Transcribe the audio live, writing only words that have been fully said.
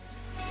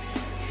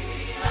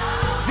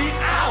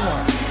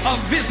hour of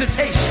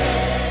visitation.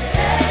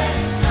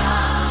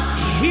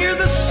 Hear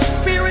the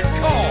Spirit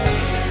call.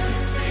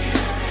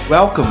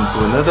 Welcome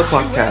to another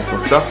podcast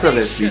of Dr.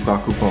 Leslie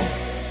Bakupon.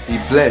 Be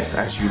blessed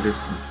as you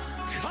listen.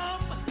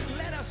 Come,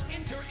 let us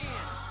enter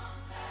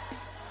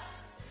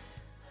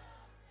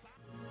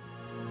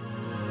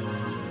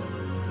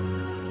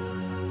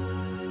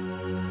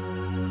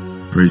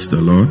in. Praise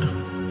the Lord.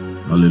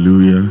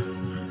 Hallelujah.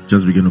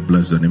 Just begin to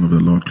bless the name of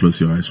the Lord.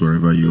 Close your eyes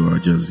wherever you are.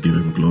 Just give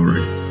him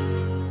glory.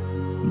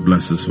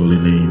 Bless his holy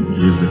name.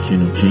 He is the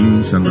King of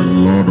Kings and the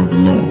Lord of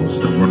Lords,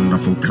 the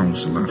wonderful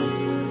Counselor,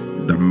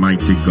 the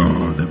mighty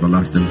God,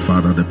 everlasting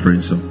Father, the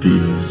Prince of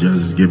Peace.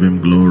 Just give him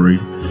glory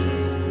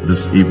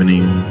this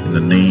evening in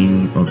the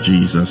name of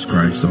Jesus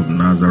Christ of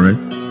Nazareth,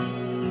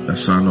 the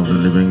Son of the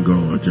living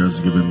God.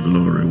 Just give him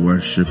glory.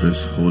 Worship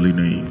his holy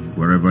name.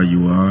 Wherever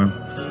you are,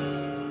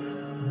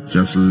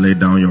 just lay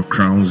down your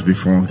crowns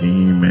before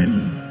him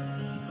and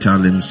tell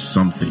him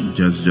something.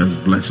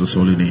 Just bless his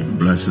holy name.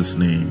 Bless his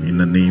name in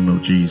the name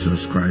of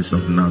Jesus Christ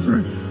of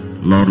Nazareth.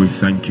 Lord, we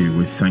thank you.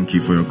 We thank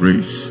you for your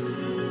grace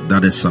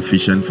that is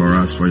sufficient for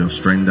us, for your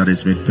strength that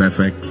is made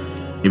perfect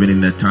even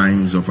in the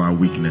times of our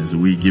weakness.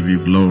 We give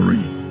you glory.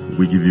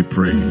 We give you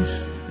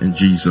praise in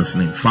Jesus'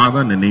 name.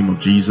 Father, in the name of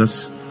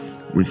Jesus,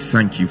 we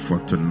thank you for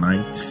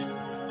tonight.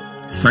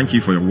 Thank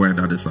you for your word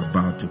that is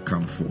about to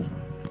come forth.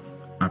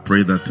 I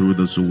pray that through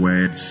those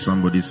words,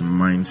 somebody's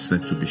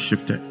mindset will be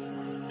shifted.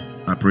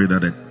 I pray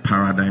that a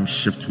paradigm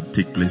shift will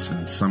take place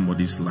in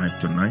somebody's life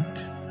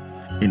tonight.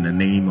 In the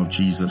name of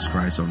Jesus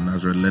Christ of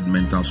Nazareth, let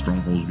mental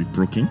strongholds be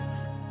broken.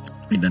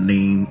 In the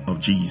name of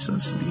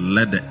Jesus,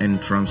 let the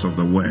entrance of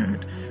the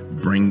word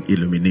bring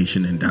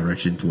illumination and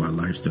direction to our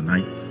lives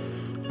tonight.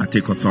 I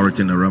take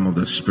authority in the realm of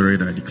the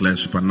Spirit. I declare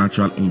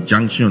supernatural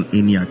injunction on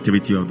any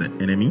activity of the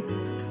enemy.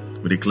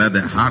 We declare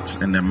the hearts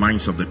and the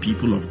minds of the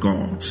people of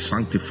God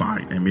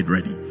sanctified and made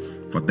ready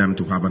for them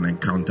to have an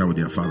encounter with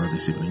their Father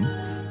this evening.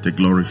 Take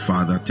glory,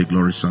 Father. Take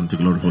glory, Son. Take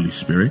glory, Holy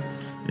Spirit.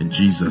 In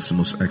Jesus'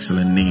 most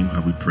excellent name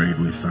have we prayed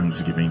with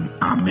thanksgiving.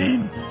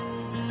 Amen.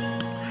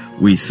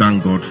 We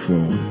thank God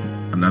for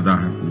another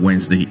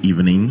Wednesday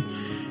evening,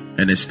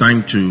 and it's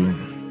time to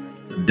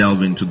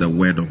delve into the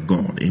Word of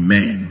God.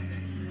 Amen.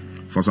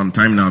 For some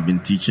time now, I've been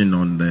teaching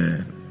on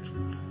the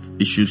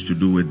issues to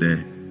do with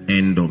the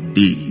end of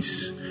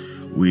days.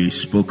 We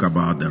spoke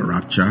about the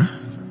rapture.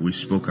 We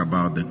spoke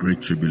about the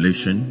Great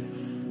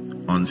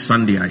Tribulation. On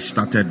Sunday, I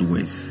started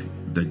with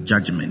the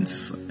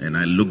judgments, and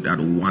I looked at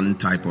one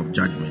type of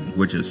judgment,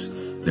 which is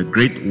the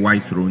Great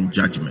White Throne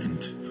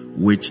Judgment,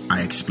 which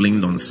I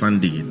explained on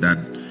Sunday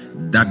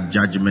that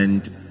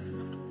judgment,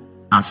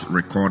 as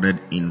recorded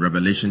in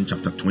Revelation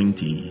chapter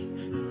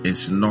 20,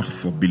 is not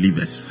for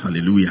believers.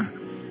 Hallelujah.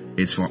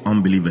 It's for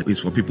unbelievers.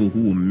 It's for people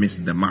who will miss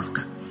the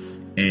mark.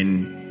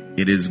 And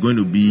it is going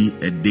to be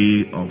a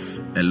day of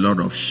a lot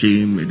of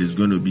shame. It is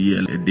going to be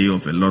a day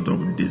of a lot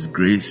of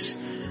disgrace.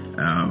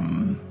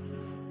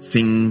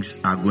 Things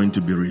are going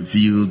to be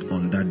revealed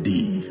on that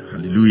day.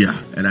 Hallelujah.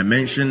 And I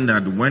mentioned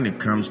that when it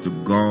comes to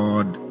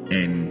God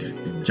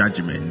and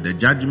judgment, the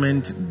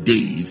judgment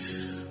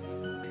days,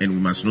 and we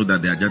must know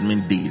that there are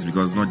judgment days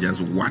because it's not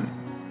just one.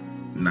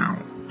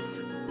 Now,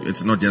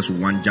 it's not just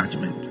one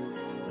judgment.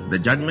 The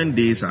judgment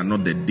days are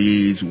not the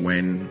days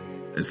when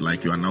it's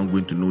like you are now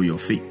going to know your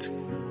fate.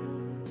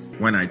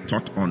 When I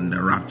taught on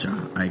the rapture,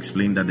 I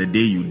explained that the day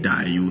you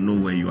die, you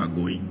know where you are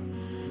going.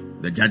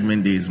 The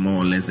judgment day is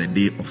more or less a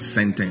day of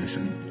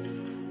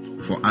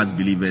sentencing. For us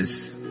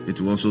believers, it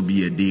will also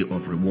be a day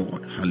of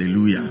reward.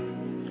 Hallelujah.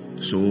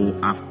 So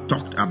I've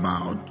talked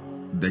about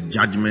the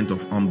judgment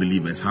of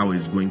unbelievers, how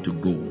it's going to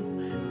go.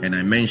 And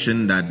I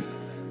mentioned that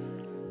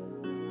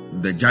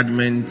the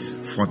judgment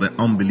for the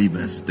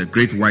unbelievers, the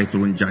Great White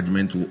Throne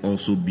Judgment, will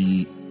also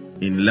be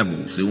in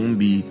levels. It won't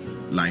be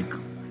like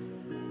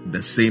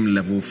the same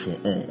level for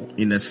all.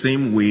 In the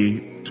same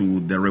way,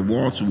 to the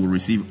rewards we will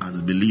receive as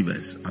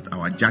believers at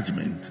our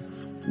judgment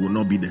will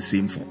not be the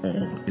same for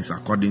all. It's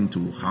according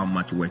to how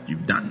much work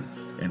you've done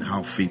and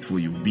how faithful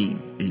you've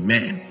been.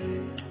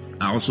 Amen.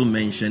 I also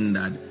mentioned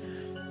that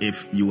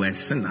if you are a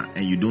sinner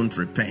and you don't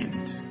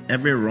repent,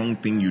 every wrong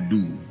thing you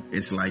do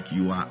is like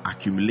you are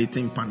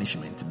accumulating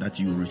punishment that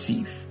you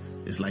receive.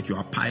 It's like you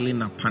are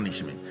piling up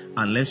punishment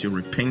unless you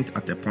repent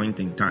at a point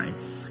in time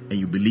and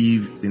you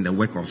believe in the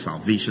work of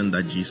salvation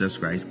that Jesus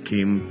Christ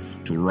came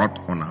to wrought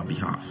on our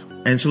behalf.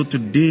 And so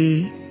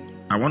today,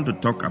 I want to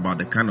talk about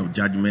the kind of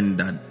judgment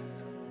that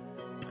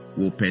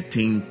will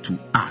pertain to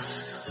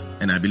us.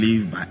 And I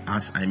believe by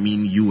us, I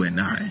mean you and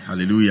I.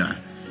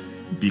 Hallelujah.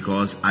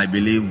 Because I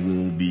believe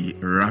we'll be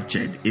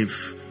raptured.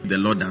 If the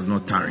Lord does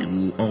not tarry,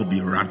 we'll all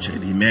be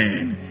raptured.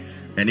 Amen.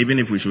 And even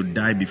if we should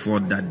die before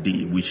that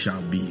day, we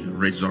shall be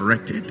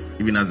resurrected.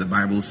 Even as the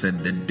Bible said,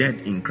 the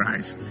dead in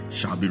Christ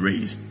shall be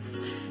raised.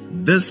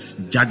 This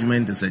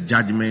judgment is a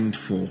judgment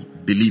for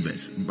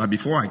believers. But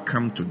before I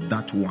come to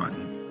that one,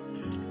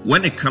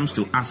 when it comes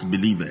to us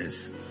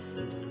believers,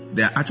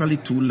 there are actually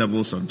two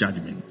levels of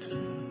judgment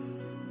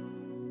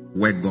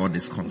where God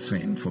is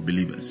concerned for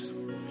believers.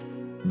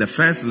 The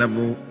first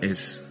level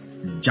is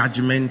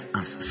judgment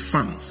as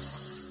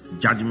sons.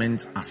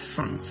 Judgment as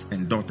sons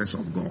and daughters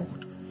of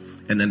God.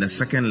 And then the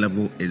second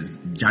level is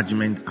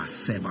judgment as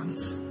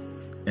servants.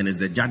 And it's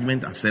the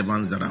judgment as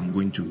servants that I'm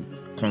going to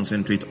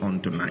concentrate on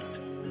tonight.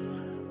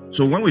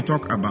 So when we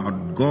talk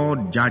about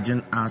God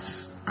judging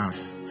us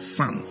as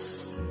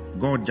sons,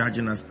 God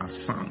judging us as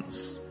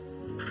sons,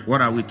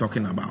 what are we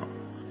talking about?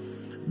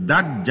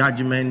 That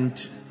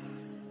judgment,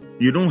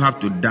 you don't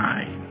have to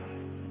die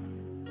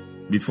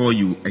before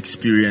you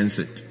experience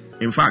it.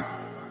 In fact,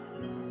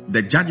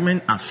 the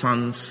judgment as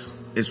sons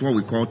is what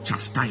we call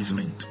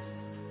chastisement.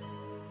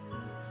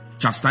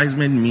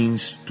 Chastisement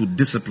means to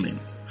discipline.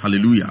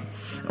 Hallelujah.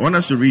 I want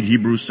us to read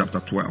Hebrews chapter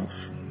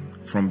 12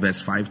 from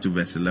verse 5 to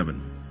verse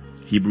 11.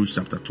 Hebrews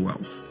chapter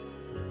 12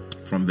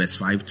 from verse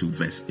 5 to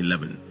verse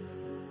 11.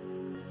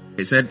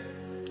 It said,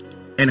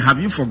 "And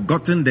have you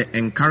forgotten the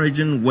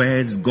encouraging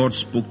words God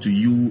spoke to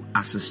you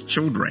as his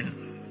children?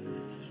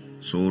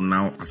 So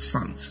now as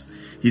sons.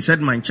 He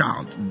said, my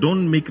child,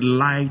 don't make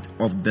light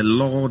of the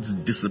Lord's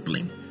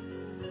discipline."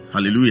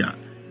 Hallelujah.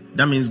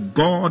 That means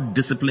God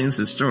disciplines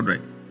his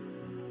children.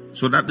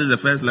 So that is the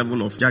first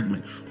level of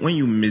judgment. When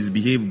you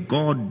misbehave,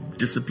 God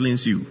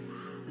disciplines you.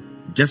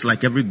 Just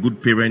like every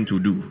good parent will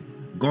do.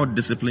 God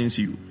disciplines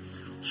you.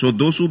 So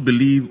those who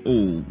believe,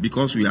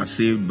 because we are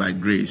saved by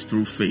grace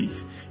through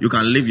faith, you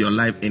can live your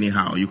life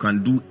anyhow. You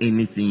can do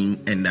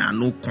anything and there are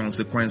no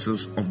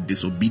consequences of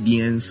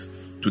disobedience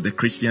to the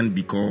Christian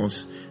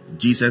because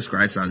Jesus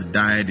Christ has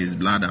died, his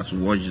blood has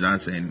washed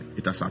us, and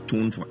it has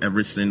atoned for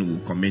every sin we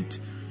will commit,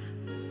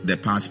 the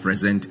past,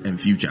 present,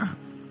 and future.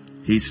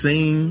 He's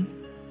saying,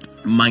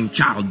 my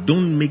child,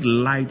 don't make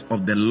light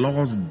of the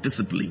Lord's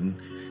discipline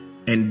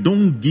and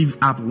don't give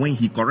up when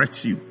he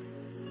corrects you.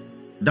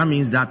 That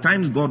means there are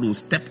times God will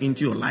step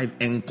into your life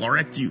and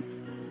correct you.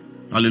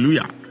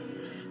 Hallelujah.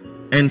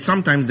 And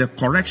sometimes the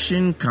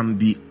correction can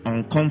be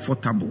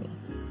uncomfortable.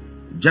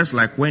 Just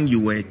like when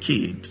you were a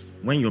kid,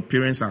 when your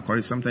parents are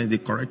correct, sometimes they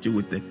correct you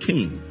with a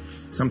cane.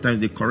 Sometimes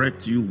they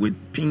correct you with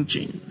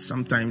pinching.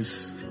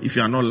 Sometimes, if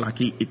you are not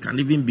lucky, it can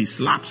even be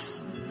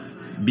slaps.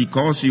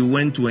 Because you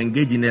went to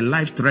engage in a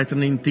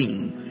life-threatening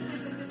thing.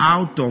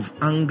 Out of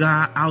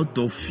anger, out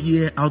of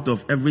fear, out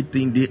of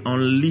everything, they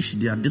unleash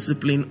their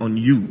discipline on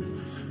you.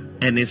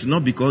 And it's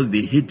not because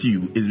they hate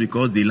you, it's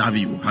because they love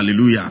you.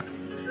 Hallelujah.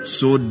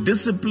 So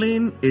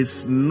discipline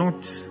is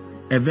not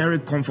a very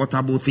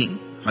comfortable thing.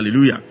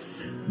 Hallelujah.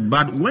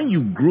 But when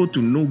you grow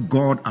to know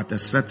God at a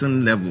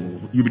certain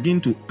level, you begin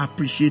to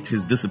appreciate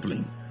his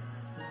discipline.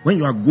 When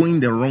you are going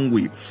the wrong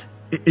way,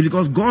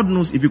 because God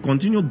knows if you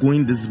continue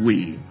going this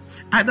way,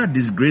 either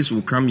disgrace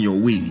will come your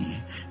way.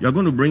 You are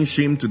going to bring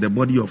shame to the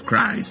body of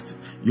Christ.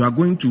 You are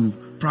going to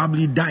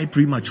probably die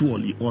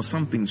prematurely or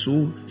something.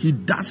 So he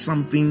does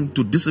something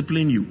to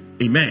discipline you.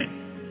 Amen.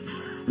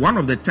 One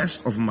of the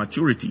tests of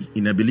maturity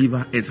in a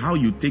believer is how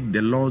you take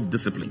the Lord's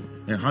discipline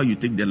and how you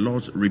take the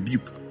Lord's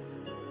rebuke.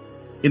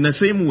 In the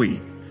same way,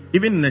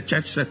 even in a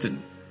church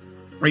setting,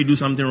 when you do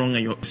something wrong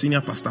and your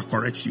senior pastor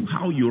corrects you,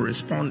 how you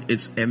respond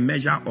is a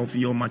measure of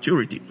your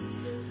maturity.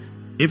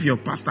 If your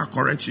pastor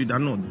corrects you that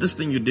no, this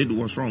thing you did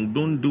was wrong,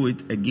 don't do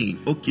it again.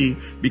 Okay,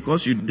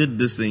 because you did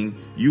this thing,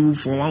 you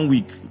for 1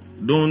 week,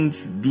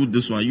 don't do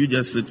this one. You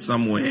just sit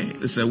somewhere.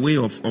 It's a way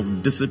of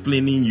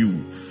disciplining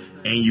you.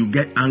 And you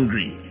get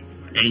angry.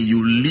 And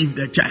you leave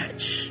the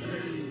church.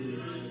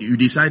 You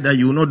decide that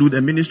you will not do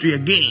the ministry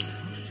again.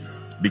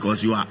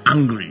 Because you are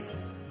angry.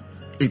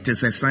 It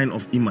is a sign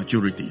of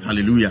immaturity.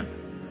 Hallelujah.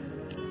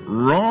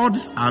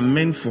 Rods are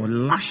meant for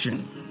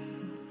lashing,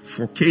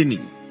 for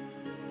caning.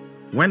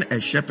 When a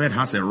shepherd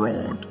has a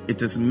rod,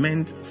 it is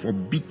meant for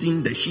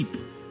beating the sheep,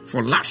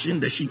 for lashing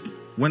the sheep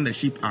when the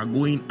sheep are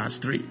going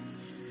astray.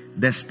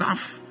 The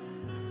staff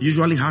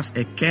usually has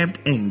a curved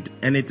end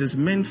and it is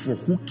meant for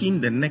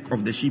hooking the neck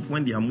of the sheep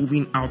when they are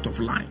moving out of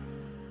line.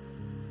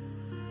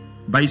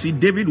 But you see,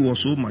 David was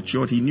so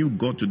matured, he knew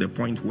God to the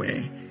point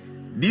where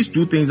these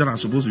two things that are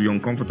supposed to be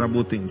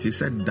uncomfortable things, he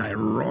said, thy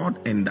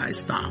rod and thy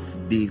staff,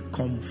 they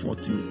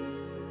comfort me.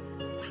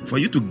 For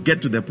you to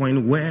get to the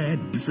point where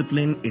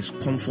discipline is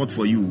comfort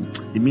for you,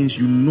 it means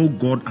you know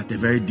God at a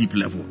very deep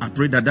level. I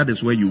pray that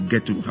is where you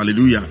get to.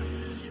 Hallelujah.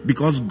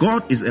 Because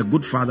God is a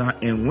good father,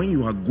 and when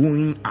you are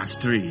going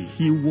astray,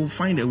 he will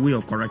find a way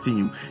of correcting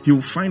you. He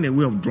will find a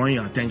way of drawing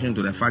your attention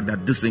to the fact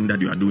that this thing that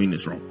you are doing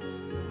is wrong.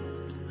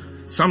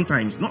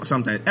 Sometimes, not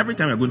sometimes, every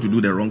time you're going to do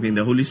the wrong thing,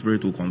 the Holy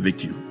Spirit will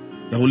convict you.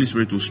 The Holy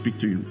Spirit will speak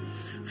to you.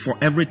 For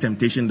every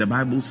temptation, the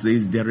Bible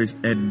says there is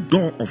a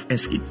door of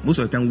escape. Most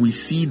of the time we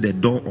see the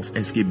door of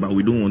escape, but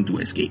we don't want to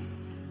escape.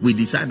 We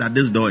decide that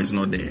this door is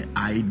not there.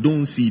 I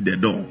don't see the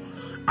door.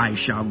 I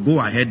shall go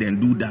ahead and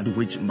do that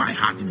which my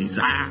heart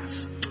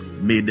desires.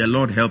 May the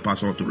Lord help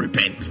us all to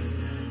repent.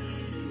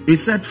 He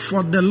said,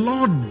 for the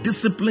Lord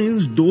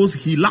disciplines those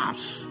he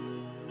loves.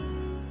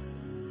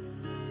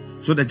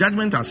 So the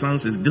judgment as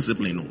sons is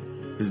discipline.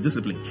 It's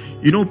discipline.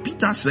 You know,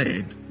 Peter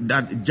said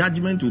that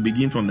judgment will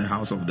begin from the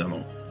house of the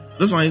Lord.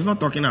 This one is not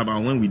talking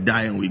about when we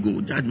die and we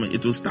go. Judgment,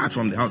 it will start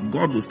from the house.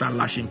 God will start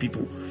lashing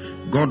people.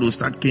 God will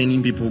start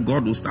caning people.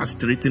 God will start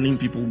straightening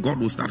people. God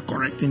will start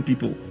correcting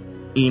people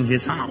in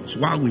his house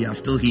while we are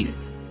still here.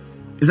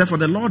 He said, for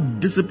the Lord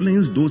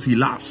disciplines those he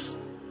loves.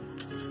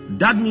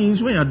 That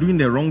means when you are doing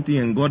the wrong thing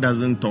and God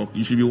doesn't talk,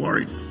 you should be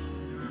worried.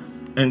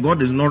 And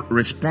God is not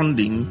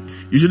responding,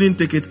 you shouldn't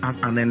take it as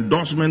an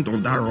endorsement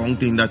of that wrong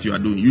thing that you are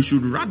doing. You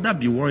should rather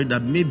be worried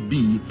that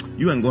maybe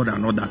you and God are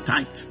not that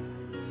tight.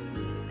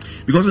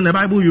 Because in the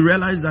Bible, you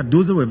realize that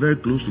those that were very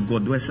close to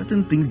God, there were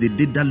certain things they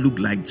did that looked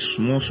like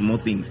small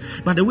things.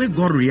 But the way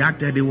God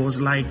reacted, it was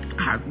like,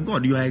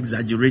 God, you are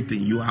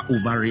exaggerating. You are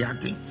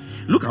overreacting.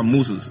 Look at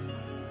Moses.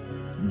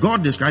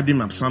 God described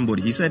him as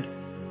somebody. He said,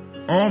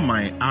 all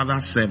my other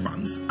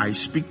servants, I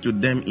speak to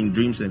them in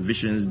dreams and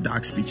visions,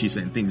 dark speeches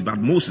and things. But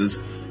Moses,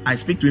 I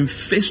speak to him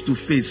face to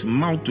face,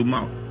 mouth to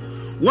mouth.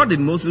 What did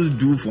Moses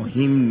do for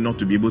him not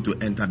to be able to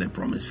enter the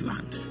promised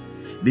land?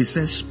 They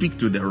said, speak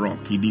to the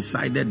rock. He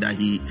decided that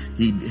he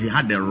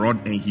had the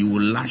rod and he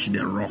will lash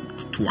the rock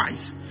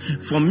twice.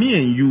 For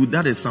me and you,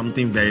 that is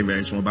something very,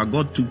 very small. But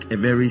God took a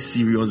very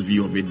serious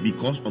view of it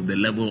because of the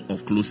level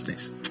of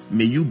closeness.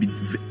 May you be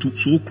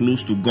so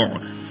close to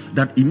God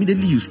that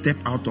immediately you step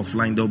out of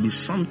line, there will be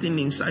something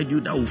inside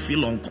you that will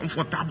feel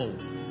uncomfortable.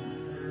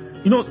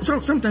 You know,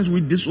 sometimes we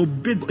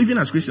disobey, even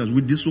as Christians, we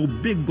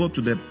disobey God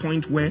to the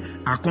point where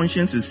our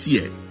conscience is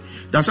seared.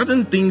 There are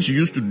certain things you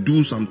used to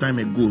do some time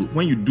ago.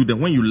 When you do them,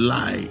 when you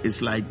lie,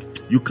 it's like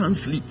you can't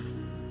sleep.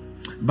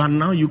 But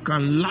now you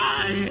can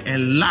lie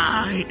and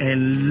lie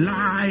and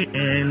lie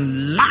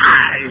and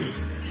lie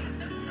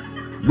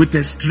with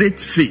a straight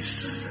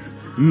face.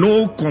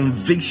 No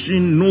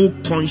conviction, no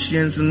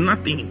conscience,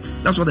 nothing.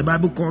 That's what the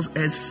Bible calls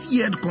a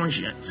seared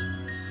conscience.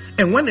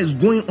 And when it's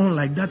going on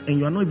like that and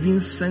you are not even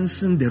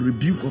sensing the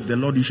rebuke of the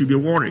Lord, you should be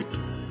worried.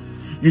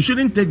 You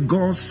shouldn't take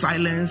God's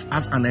silence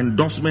as an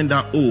endorsement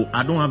that, oh,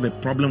 I don't have a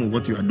problem with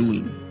what you are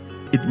doing.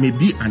 It may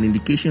be an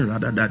indication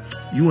rather that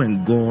you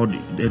and God,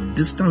 the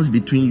distance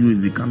between you is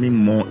becoming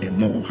more and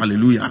more.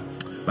 Hallelujah.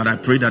 But I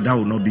pray that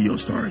will not be your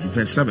story.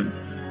 Verse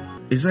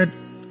 7. It said,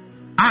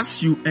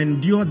 as you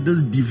endure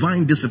this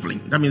divine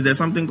discipline, that means there's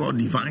something called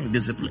divine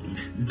discipline.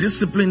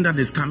 Discipline that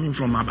is coming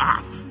from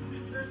above.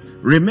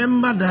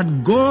 Remember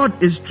that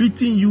God is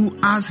treating you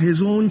as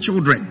his own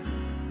children.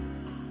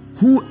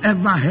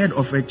 Whoever heard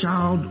of a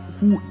child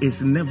who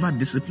is never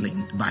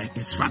disciplined by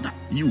his father?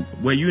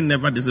 Were you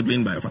never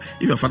disciplined by your father?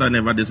 If your father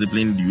never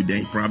disciplined you,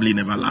 then he probably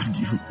never loved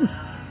you.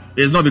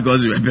 It's not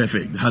because you were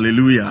perfect.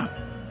 Hallelujah.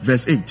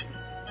 Verse 8.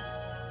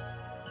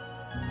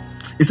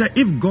 It said,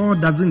 if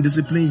God doesn't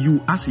discipline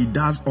you as he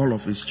does all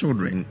of his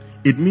children,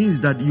 it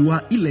means that you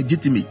are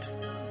illegitimate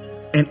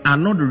and are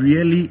not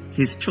really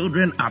his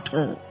children at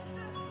all.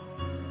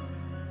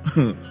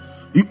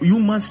 You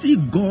must see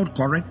God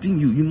correcting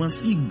you. You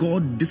must see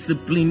God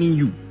disciplining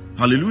you.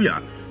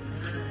 Hallelujah.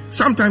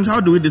 Sometimes, how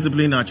do we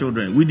discipline our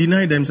children? We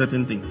deny them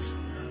certain things.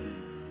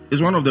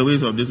 It's one of the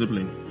ways of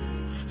discipline.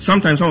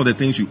 Sometimes some of the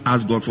things you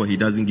ask God for, he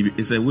doesn't give you.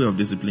 It's a way of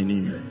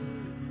disciplining you.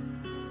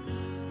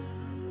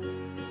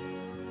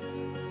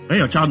 When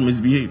your child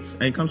misbehaves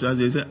and comes to us,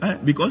 they say,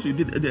 because you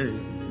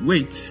did,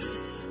 wait.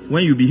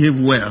 When you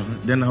behave well,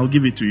 then I'll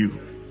give it to you.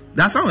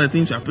 That's some of the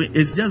things you are praying.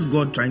 It's just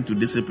God trying to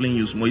discipline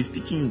you small. He's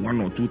teaching you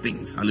one or two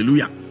things.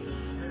 Hallelujah.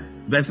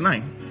 Verse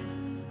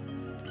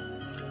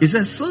 9. It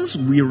says, since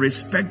we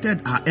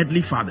respected our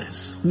earthly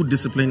fathers who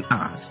disciplined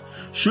us,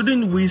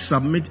 shouldn't we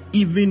submit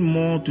even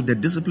more to the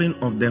discipline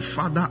of the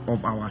Father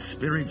of our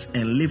spirits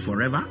and live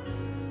forever?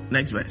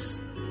 Next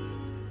verse.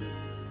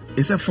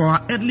 It said, for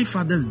our earthly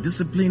fathers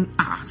disciplined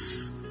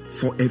us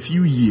for a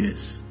few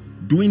years,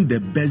 doing the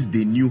best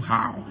they knew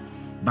how.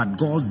 But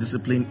God's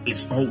discipline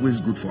is always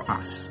good for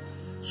us,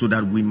 so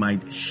that we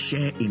might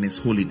share in his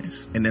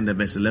holiness. And then the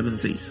verse 11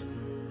 says,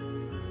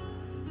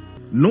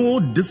 no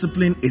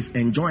discipline is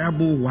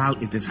enjoyable while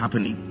it is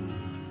happening.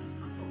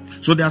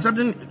 So there are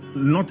certain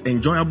not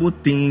enjoyable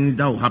things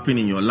that will happen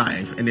in your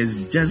life, and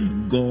it's just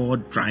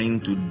God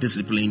trying to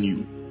discipline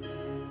you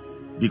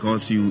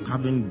because you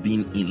haven't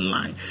been in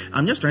line.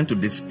 I'm just trying to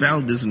dispel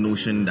this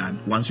notion that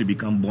once you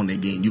become born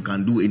again, you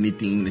can do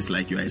anything. It's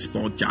like you're a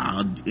spoiled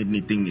child.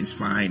 Anything is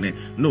fine.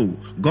 No,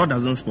 God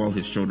doesn't spoil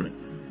his children.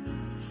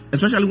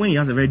 Especially when he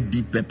has a very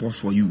deep purpose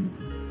for you.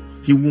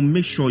 He will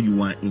make sure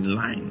you are in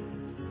line.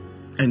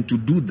 And to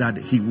do that,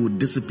 he will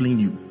discipline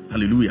you.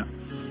 Hallelujah.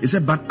 He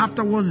said, but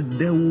afterwards,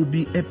 there will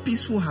be a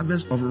peaceful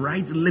harvest of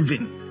right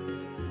living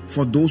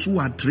for those who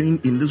are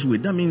trained in this way.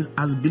 That means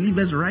as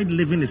believers, right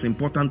living is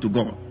important to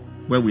God.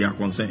 Where we are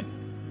concerned,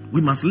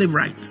 we must live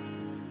right.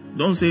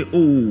 Don't say,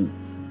 oh,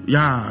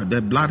 yeah,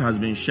 the blood has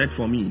been shed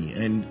for me,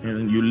 and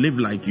you live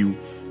like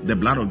the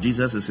blood of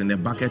Jesus is in a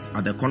bucket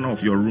at the corner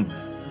of your room.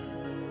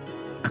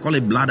 I call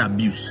it blood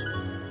abuse.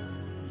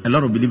 A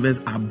lot of believers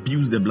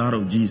abuse the blood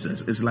of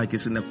Jesus. It's like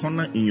it's in a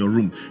corner in your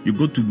room. You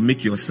go to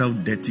make yourself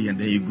dirty, and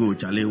then you go,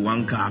 Charlie,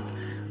 one cup,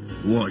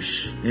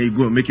 wash. Then you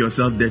go make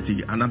yourself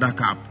dirty, another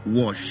cup,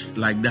 wash,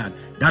 like that.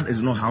 That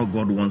is not how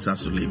God wants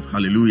us to live.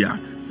 Hallelujah.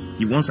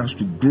 He wants us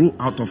to grow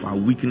out of our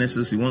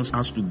weaknesses. He wants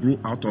us to grow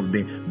out of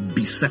the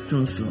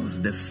besetting sins,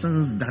 the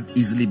sins that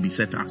easily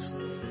beset us.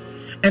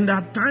 And there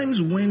are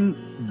times when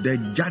the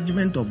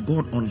judgment of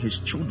God on his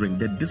children,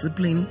 the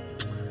discipline,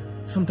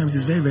 sometimes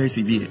is very, very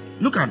severe.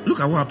 Look at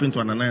what happened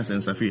to Ananias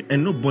and Sapphira,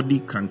 and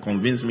nobody can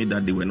convince me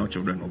that they were not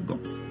children of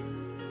God.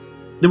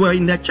 They were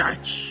in the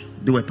church.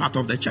 They were part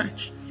of the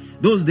church.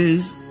 Those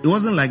days, it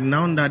wasn't like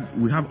now that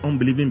we have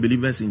unbelieving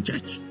believers in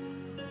church.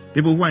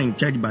 People who are in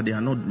church, but they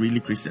are not really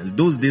Christians.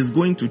 Those days,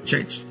 going to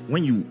church,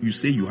 when you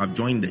say you have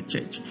joined the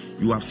church,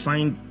 you have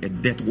signed a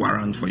death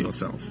warrant for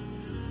yourself.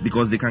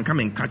 Because they can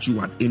come and catch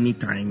you at any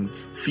time,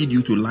 feed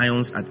you to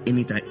lions at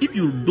any time. If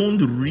you don't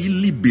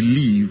really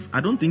believe, I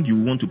don't think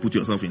you want to put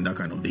yourself in that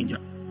kind of danger.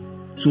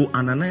 So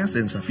Ananias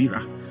and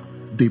Sapphira,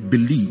 they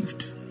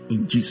believed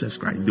in Jesus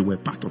Christ. They were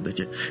part of the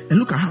church. And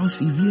look at how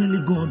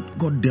severely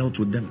God dealt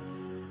with them.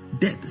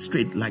 Death,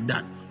 straight like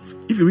that.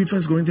 If you read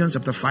 1 Corinthians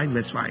chapter 5,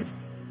 verse 5,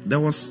 there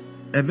was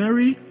a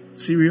very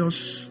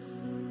serious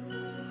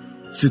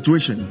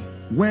situation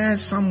where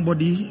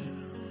somebody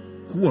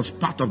who was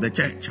part of the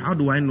church, how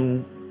do I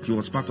know he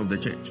was part of the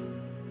church?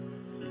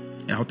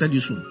 I'll tell you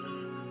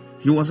soon.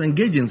 He was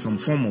engaged in some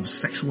form of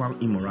sexual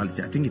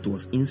immorality. I think it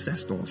was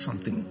incest or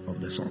something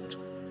of the sort.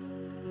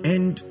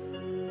 And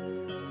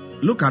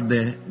look at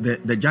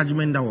the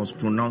judgment that was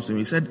pronounced to him.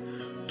 He said,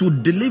 to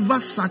deliver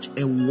such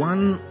a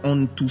one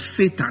unto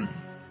Satan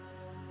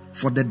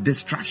for the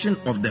destruction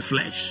of the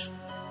flesh,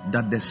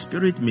 that the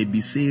spirit may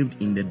be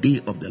saved in the day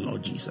of the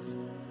Lord Jesus.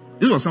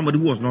 This was somebody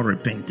who was not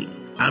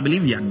repenting. I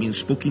believe he had been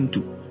spoken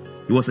to.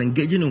 He was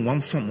engaging in one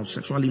form of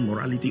sexual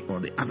immorality or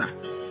the other.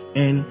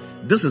 And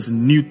this is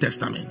New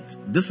Testament.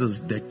 This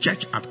is the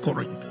church at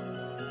Corinth.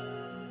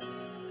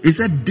 He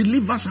said,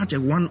 deliver such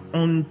a one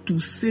unto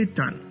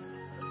Satan.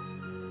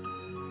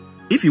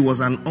 If he was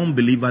an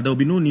unbeliever, there will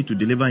be no need to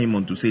deliver him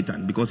unto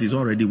Satan, because he's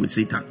already with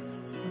Satan.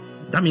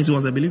 That means he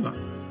was a believer.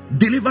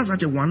 Deliver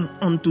such a one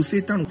unto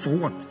Satan for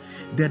what?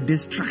 The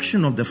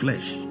destruction of the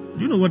flesh. Do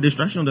you know what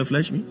destruction of the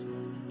flesh means?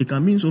 It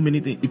can mean so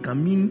many things. It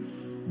can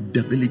mean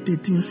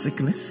debilitating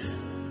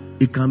sickness.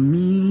 It can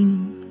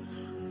mean,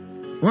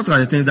 what are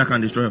the things that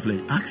can destroy a flesh?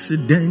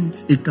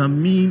 Accidents. It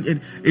can mean,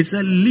 it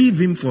said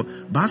leave him for,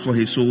 but as for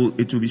his soul,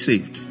 it will be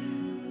saved.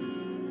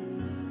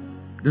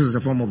 This is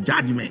a form of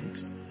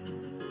judgment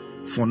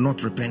for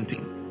not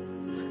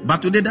repenting.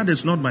 But today that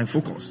is not my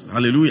focus.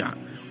 Hallelujah.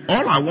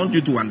 All I want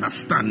you to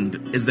understand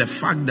is the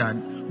fact that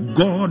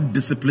God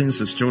disciplines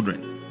his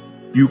children.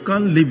 You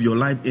can't live your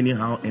life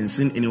anyhow and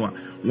sin anywhere.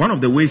 One of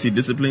the ways he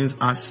disciplines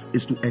us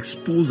is to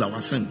expose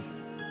our sin.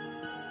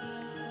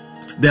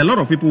 There are a lot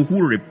of people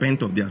who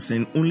repent of their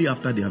sin only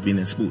after they have been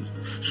exposed.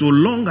 So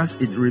long as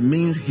it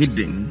remains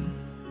hidden,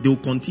 they will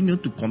continue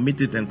to commit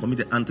it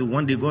until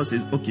one day God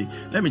says, okay,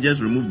 let me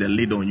just remove the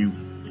lid on you.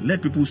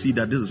 Let people see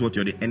that this is what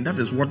you're doing. And that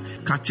is what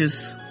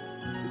catches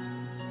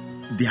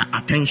their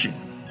attention.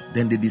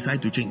 Then they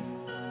decide to change.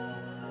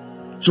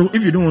 So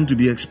if you don't want to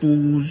be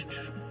exposed,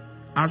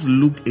 as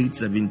Luke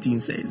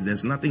 8:17 says,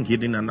 there's nothing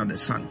hidden under the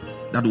sun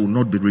that will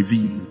not be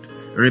revealed.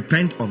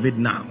 Repent of it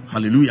now.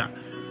 Hallelujah.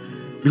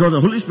 Because the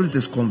Holy Spirit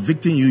is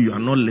convicting you. You are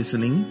not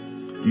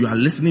listening. You are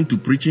listening to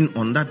preaching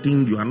on that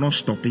thing. You are not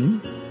stopping.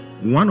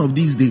 One of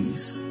these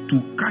days,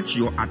 to catch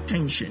your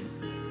attention,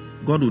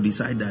 God will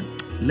decide that,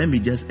 let me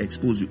just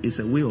expose you. It's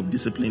a way of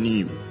disciplining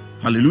you.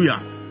 Hallelujah.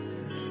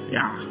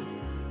 Yeah.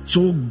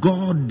 So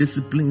God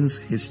disciplines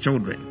his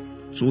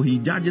children. So he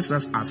judges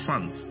us as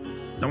sons.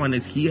 That one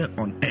is here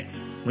on earth.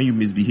 When you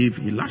misbehave,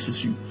 he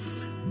lashes you.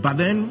 But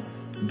then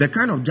the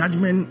kind of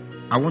judgment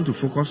I want to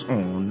focus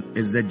on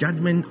is the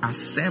judgment as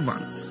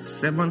servants.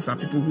 Servants are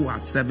people who are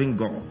serving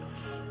God.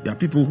 They are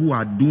people who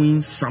are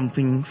doing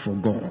something for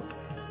God.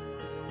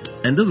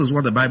 And this is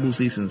what the Bible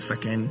says in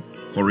 2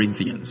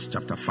 Corinthians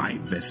chapter 5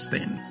 verse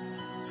 10.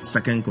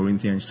 2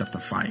 Corinthians chapter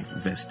 5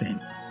 verse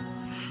 10.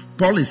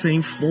 Paul is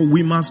saying, for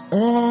we must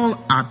all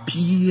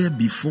appear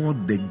before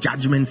the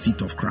judgment seat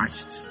of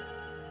Christ,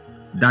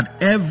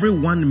 that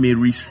everyone may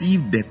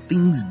receive the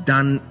things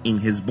done in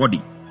his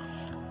body,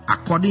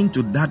 according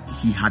to that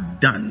he had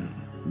done,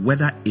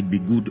 whether it be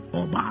good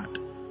or bad.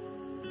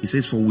 He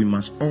says, for we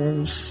must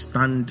all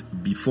stand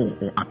before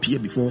or appear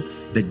before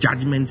the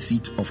judgment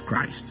seat of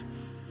Christ.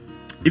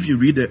 If you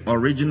read the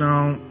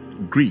original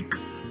Greek,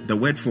 the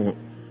word for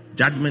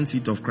judgment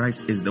seat of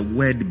Christ is the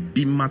word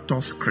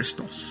bimatos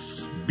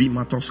Christos.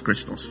 Bimatos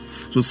Christos.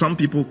 So some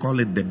people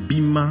call it the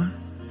Bema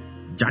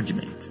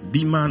judgment.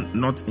 Bema,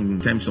 not in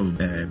terms of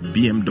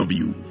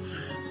BMW,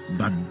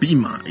 but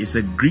Bema is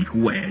a Greek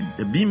word.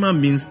 The Bema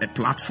means a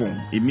platform.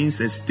 It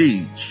means a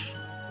stage.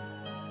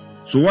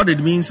 So what it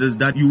means is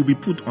that you will be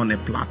put on a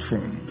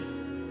platform.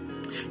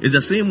 It's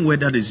the same word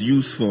that is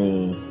used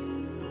for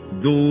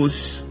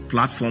those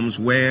platforms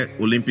where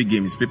Olympic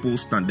Games, people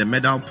stand, the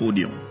medal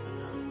podium,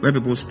 where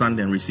people stand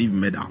and receive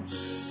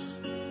medals.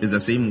 It's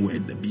the same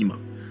word, the Bema.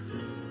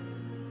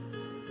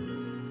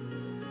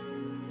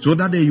 So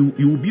that day you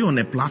will be on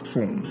a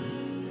platform,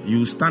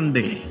 you stand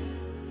there,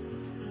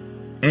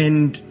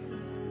 and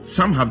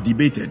some have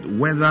debated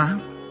whether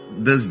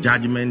this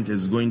judgment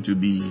is going to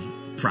be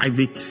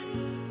private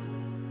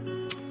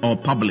or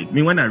public. I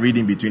mean, when I read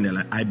in between the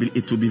lines, I believe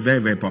it will be very,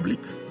 very public.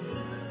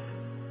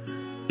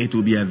 It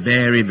will be a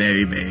very,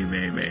 very, very,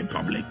 very, very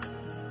public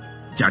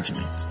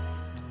judgment.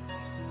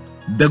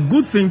 The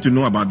good thing to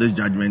know about this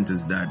judgment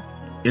is that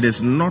it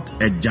is not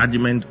a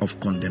judgment of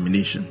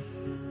condemnation.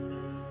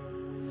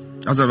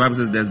 As the Bible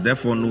says, there's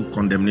therefore no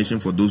condemnation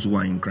for those who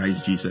are in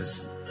Christ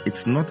Jesus.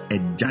 It's not a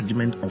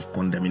judgment of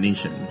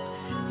condemnation.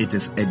 It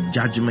is a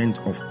judgment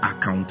of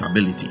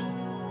accountability.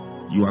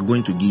 You are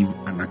going to give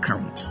an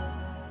account.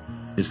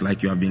 It's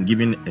like you have been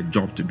given a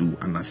job to do,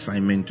 an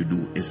assignment to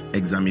do. It's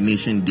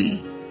examination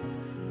day.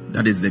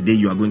 That is the day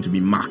you are going to be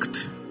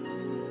marked.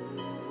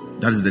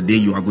 That is the day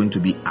you are going to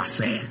be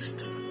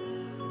assessed.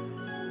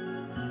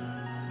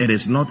 It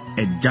is not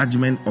a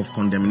judgment of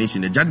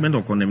condemnation. The judgment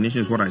of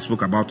condemnation is what I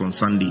spoke about on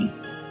Sunday,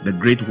 the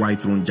great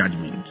white throne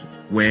judgment,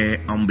 where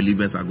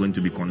unbelievers are going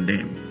to be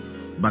condemned.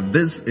 But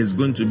this is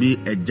going to be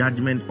a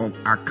judgment of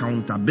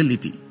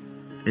accountability.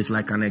 It's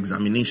like an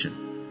examination.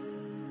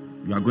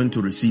 You are going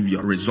to receive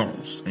your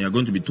results, and you're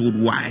going to be told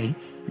why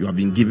you have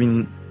been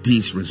given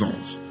these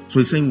results. So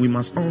he's saying we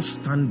must all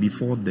stand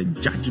before the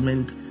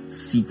judgment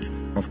seat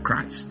of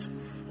Christ,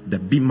 the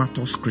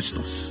Bimatos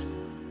Christos.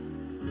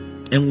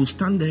 And we'll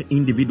stand there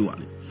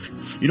individually.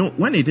 You know,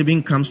 when it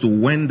even comes to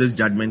when this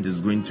judgment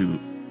is going to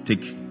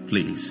take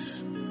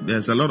place,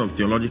 there's a lot of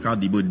theological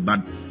debate,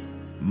 but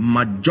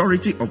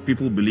majority of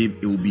people believe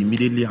it will be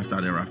immediately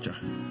after the rapture.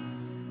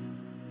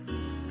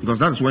 Because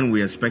that's when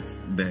we expect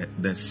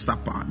the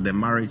supper, the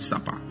marriage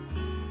supper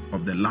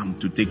of the Lamb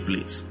to take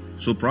place.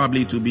 So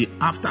probably to be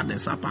after the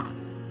supper.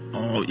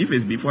 Or if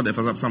it's before the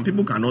supper, some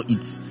people cannot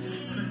eat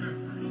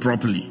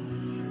properly.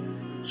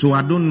 So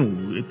I don't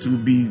know. It will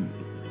be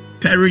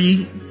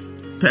peri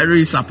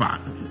supper,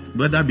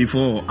 whether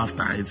before or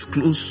after. It's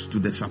close to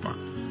the supper.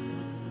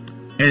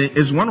 And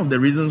it's one of the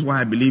reasons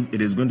why I believe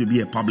it is going to be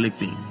a public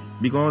thing.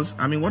 Because,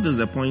 I mean, what is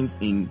the point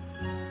in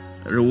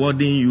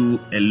rewarding you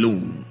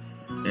alone?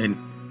 And,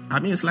 I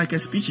mean, it's like a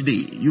speech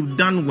day. You've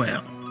done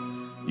well.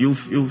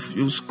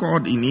 You've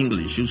scored in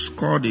English. You've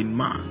scored in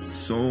maths.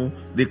 So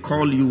they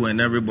call you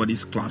and everybody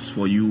claps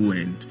for you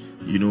and,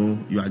 you know,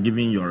 you are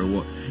giving your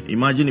reward.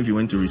 Imagine if you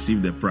went to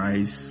receive the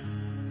prize,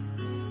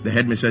 the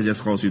headmistress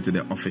just calls you to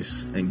the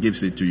office and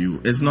gives it to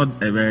you. It's not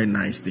a very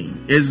nice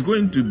thing. It's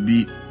going to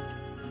be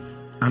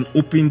an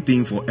open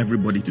thing for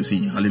everybody to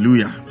see.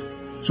 Hallelujah.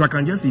 So I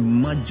can just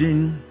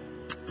imagine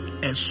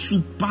a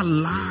super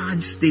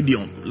large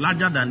stadium,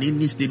 larger than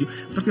any stadium.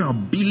 I'm talking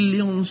about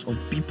billions of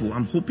people.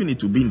 I'm hoping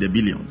it will be in the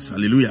billions.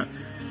 Hallelujah.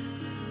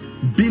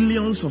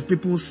 Billions of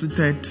people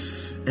seated,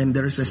 and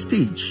there is a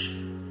stage.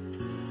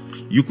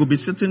 You could be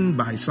sitting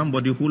by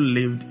somebody who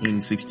lived in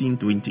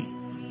 1620.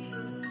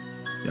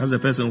 You ask the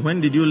person,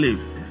 when did you live?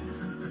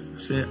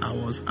 Say, I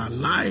was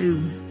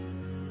alive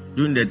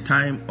during the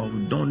time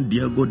of Don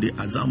Diego de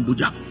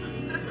Azambuja.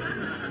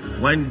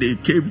 When they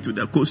came to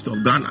the coast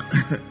of Ghana.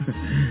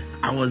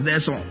 I was there,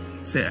 so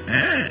say,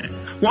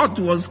 what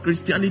was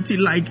Christianity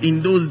like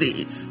in those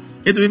days?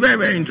 It will be very,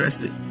 very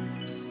interesting.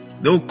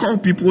 They will call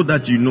people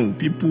that you know,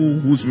 people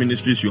whose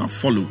ministries you have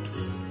followed.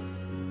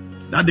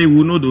 That they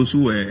will know those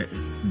who were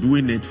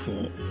doing it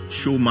for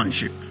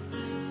showmanship,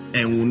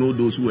 and will know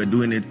those who were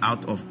doing it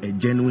out of a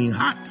genuine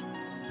heart.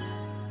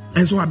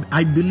 And so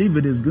I believe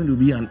it is going to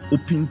be an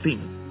open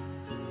thing.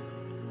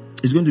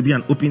 It's going to be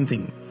an open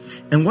thing.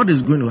 And what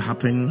is going to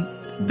happen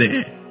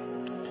there?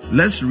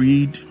 Let's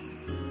read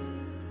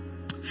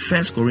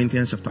 1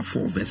 Corinthians chapter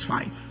 4 verse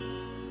 5.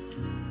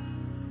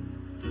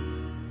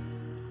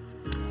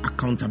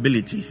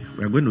 Accountability.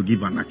 We are going to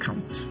give an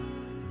account.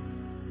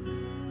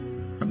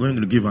 We are going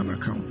to give an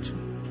account.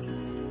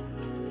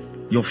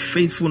 Your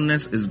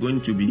faithfulness is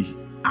going to be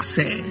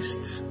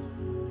assessed.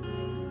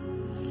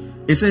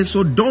 It says,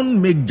 so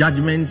don't make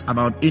judgments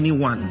about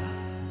anyone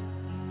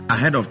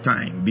ahead of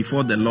time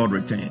before the Lord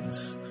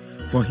returns.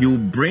 For he will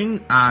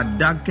bring our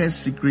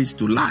darkest secrets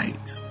to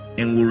light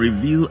and will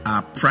reveal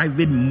our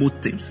private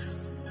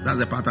motives. That's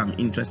the part I'm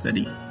interested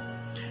in.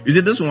 You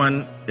see, this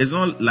one is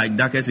not like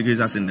darkest secrets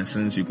as in the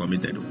sins you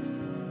committed.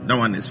 That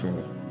one is for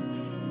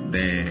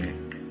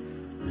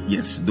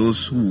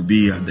those who will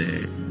be at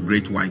the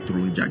great white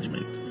throne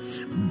judgment.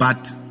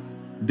 But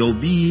there will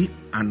be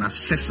an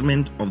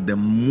assessment of the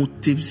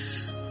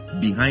motives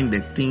behind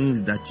the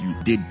things that you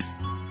did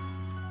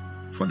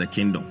for the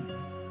kingdom.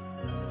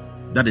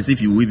 That is,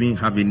 if you even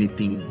have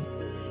anything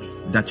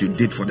that you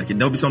did for the kingdom.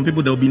 There will be some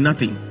people, there will be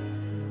nothing.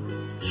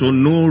 So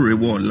no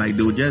reward. Like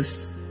they will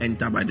just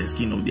enter by the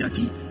skin of their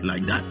teeth.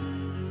 Like that.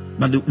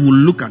 But we will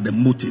look at the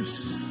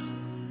motives.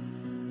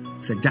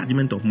 It's a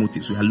judgment of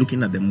motives. We are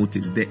looking at the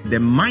motives. The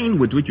mind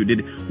with which you did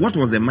it. What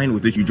was the mind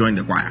with which you joined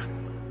the choir?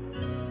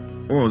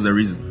 What was the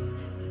reason?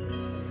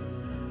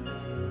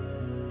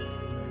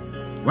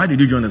 Why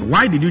did you join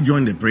Why did you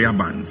join the prayer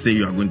band? Say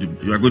you are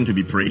going to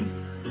be praying.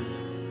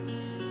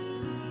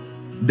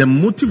 The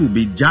motive will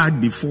be judged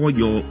before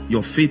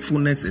your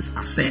faithfulness is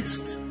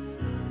assessed.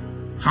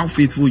 How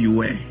faithful you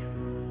were.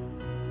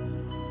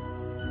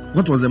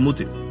 What was the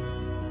motive?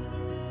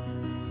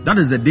 That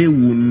is the day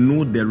we will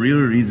know the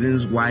real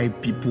reasons why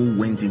people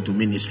went into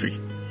ministry.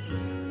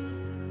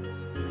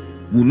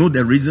 We'll know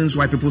the reasons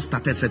why people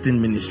started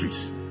certain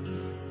ministries.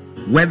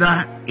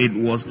 Whether it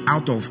was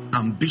out of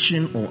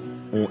ambition or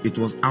it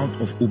was out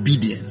of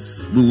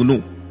obedience, we will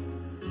know.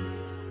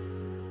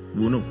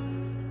 We will know.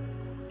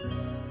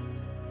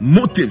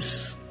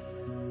 Motives.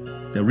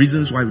 The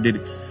reasons why we did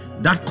it.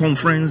 That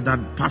conference, that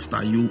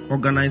pastor you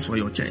organized for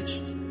your church.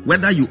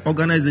 Whether you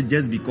organize it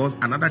just because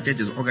another church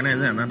is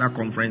organizing another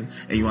conference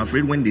and you're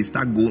afraid when they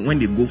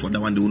go for that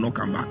one, they will not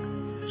come back.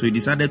 So you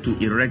decided to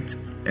erect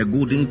a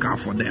golden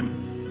calf for them.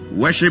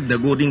 Worship the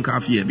golden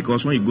calf here,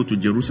 because when you go to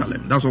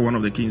Jerusalem, that's what one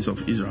of the kings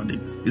of Israel did.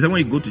 He said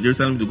when you go to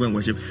Jerusalem to go and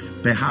worship,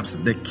 perhaps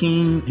the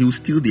king, he will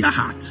steal their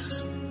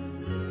hearts.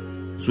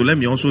 So let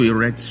me also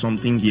erect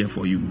something here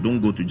for you. Don't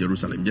go to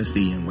Jerusalem, just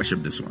stay here and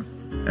worship this one.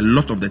 A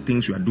lot of the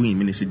things you are doing in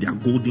ministry, they are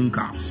golden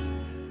calves.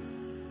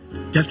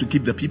 Just to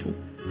keep the people.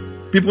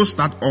 People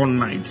start all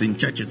nights in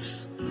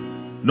churches.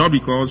 Not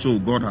because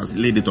God has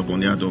laid it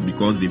upon their heart, or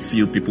because they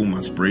feel people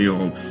must pray,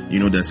 or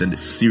there's a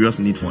serious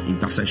need for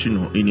intercession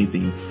or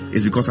anything.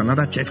 It's because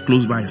another church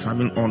close by is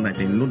having all night,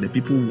 and the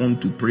people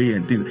want to pray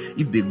and things.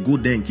 If they go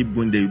there and keep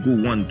going, they go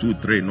 1, 2,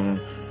 3, no,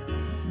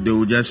 they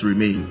will just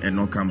remain and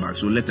not come back.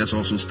 So let us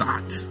also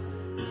start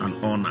an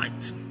all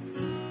night.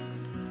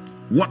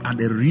 What are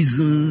the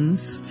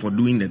reasons for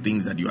doing the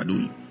things that you are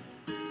doing?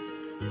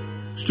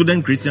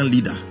 Student Christian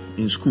leader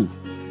in school.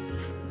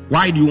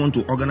 Why do you want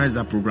to organize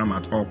that program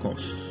at all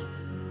costs?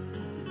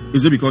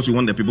 Is it because you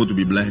want the people to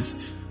be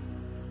blessed?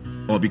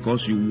 Or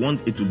because you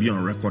want it to be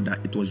on record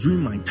that it was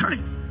during my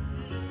time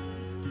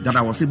that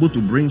I was able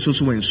to bring so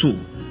and so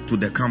to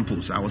the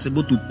campus? I was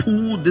able to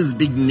pull this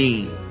big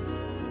name.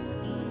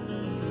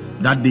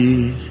 That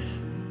day,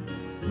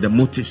 the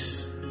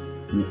motives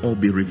will all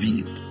be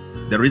revealed.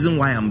 The reason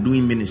why I'm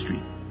doing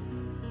ministry,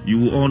 you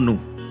will all know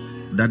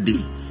that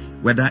day.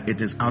 Whether it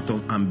is out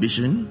of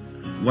ambition,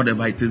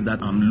 whatever it is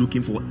that I'm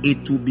looking for,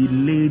 it will be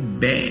laid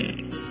bare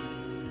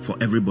for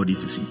everybody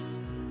to see.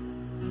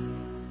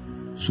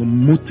 So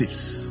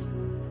motives,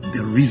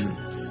 the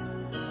reasons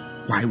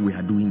why we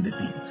are doing the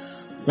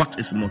things. What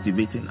is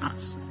motivating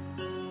us?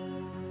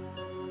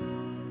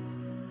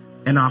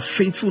 And our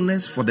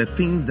faithfulness for the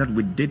things that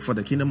we did for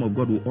the kingdom of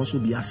God will also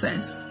be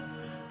assessed.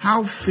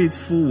 How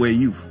faithful were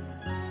you?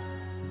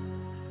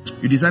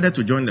 You decided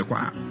to join the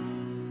choir.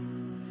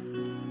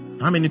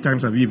 How many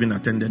times have you even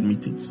attended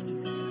meetings?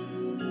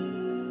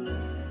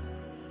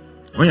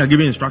 When you are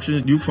giving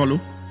instructions, do you follow?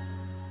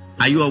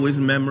 Are you always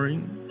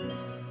murmuring?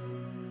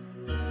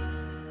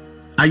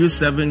 Are you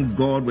serving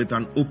God with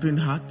an open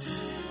heart?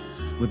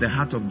 With a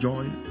heart of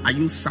joy? Are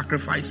you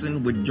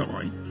sacrificing with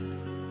joy?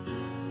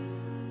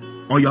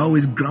 Or you're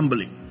always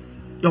grumbling?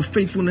 Your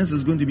faithfulness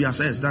is going to be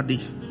assessed that day.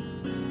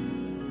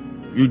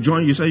 You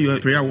join, you say you're a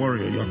prayer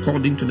warrior. You are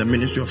called into the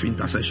ministry of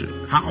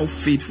intercession. How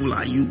faithful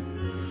are you?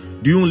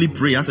 Do you only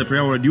pray as a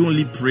prayer warrior? Do you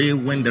only pray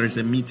when there is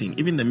a meeting?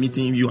 Even the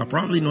meeting, you are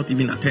probably not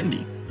even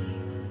attending.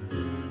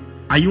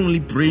 Are you only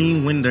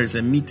praying when there is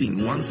a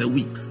meeting once a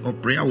week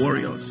of prayer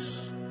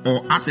warriors?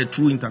 Or as a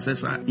true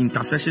intercessor,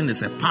 intercession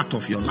is a part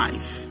of your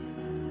life.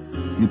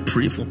 You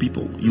pray for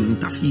people. You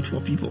intercede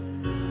for people.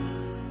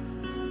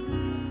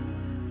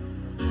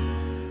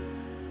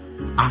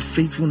 Our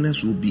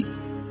faithfulness will be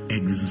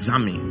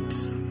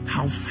examined.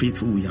 How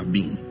faithful we have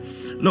been.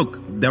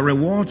 Look, the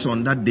rewards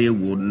on that day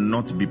will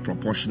not be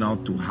proportional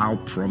to how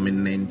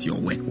prominent your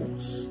work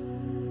was.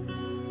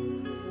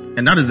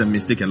 And that is the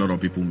mistake a lot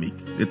of people make.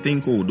 They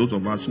think, those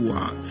of us who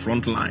are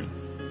frontline,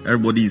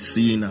 everybody is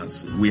seeing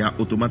us, we are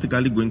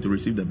automatically going to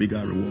receive the bigger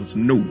rewards.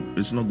 No,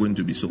 it's not going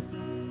to be so.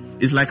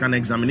 It's like an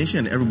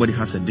examination. Everybody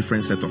has a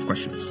different set of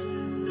questions.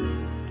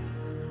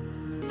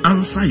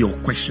 Answer your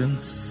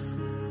questions,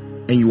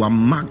 and you are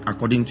marked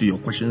according to your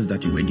questions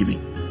that you were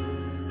giving.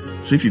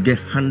 So if you get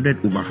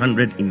 100 over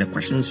 100 in the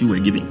questions you were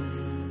giving,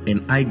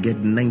 and I get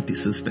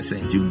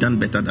 96%, you've done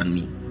better than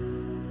me.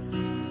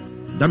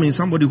 That means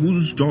somebody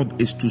whose job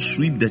is to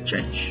sweep the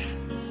church.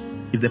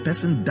 If the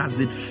person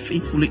does it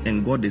faithfully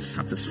and God is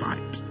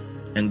satisfied,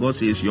 and God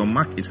says your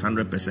mark is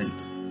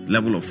 100%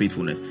 level of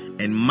faithfulness,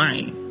 and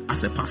mine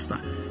as a pastor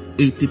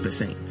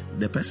 80%,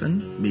 the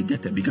person may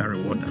get a bigger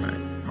reward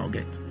than I'll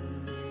get.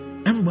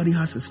 Everybody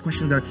has his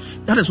questions.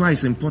 That is why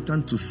it's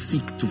important to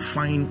seek, to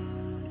find,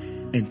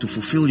 and to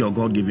fulfill your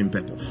God-given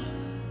purpose.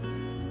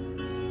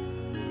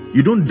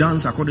 You don't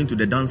dance according to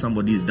the dance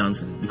somebody is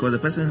dancing, because the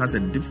person has a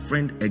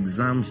different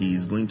exam he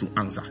is going to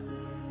answer.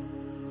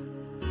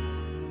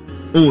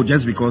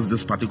 Just because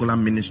this particular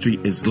ministry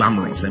is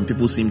glamorous and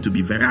people seem to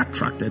be very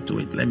attracted to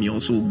it, let me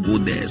also go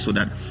there so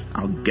that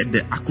I'll get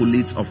the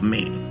accolades of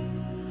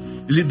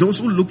men. You see, those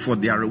who look for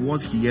their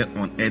rewards here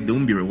on earth, they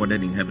won't be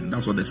rewarded in heaven.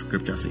 That's what the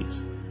scripture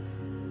says.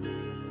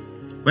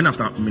 When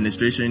after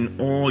administration,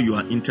 all you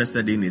are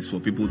interested in is for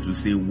people to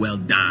say, well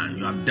done,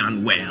 you have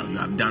done well, you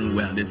have done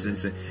well,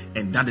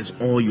 and that is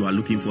all you are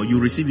looking for.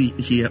 You receive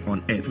it here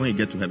on earth. When you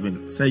get to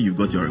heaven, say you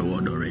got your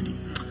reward already.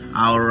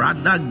 I'll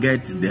rather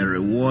get the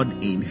reward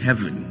in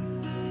heaven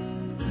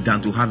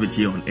than to have it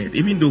here on earth.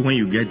 Even though when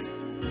you get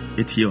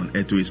it here on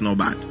earth too is not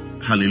bad.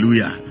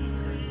 Hallelujah.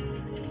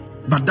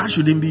 But that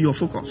shouldn't be your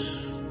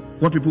focus.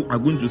 What people are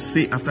going to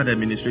say after the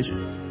administration.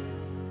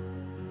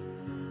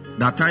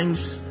 There are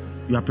times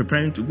you are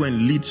preparing to go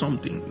and lead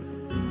something,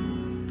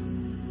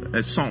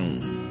 a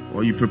song,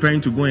 or you're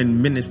preparing to go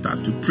and minister,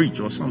 to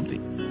preach or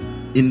something.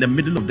 In the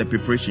middle of the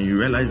preparation, you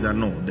realize that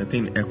no, the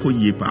thing echo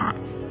yepa.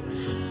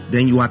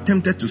 Then you are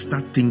tempted to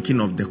start thinking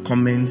of the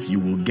comments you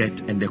will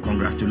get and the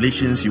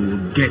congratulations you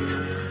will get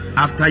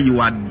after you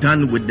are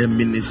done with the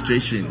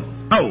ministration.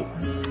 Oh,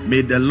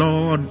 may the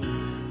Lord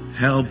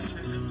help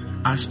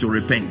us to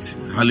repent.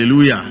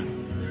 Hallelujah.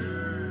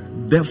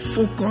 The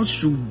focus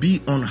should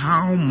be on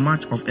how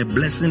much of a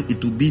blessing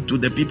it will be to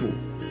the people.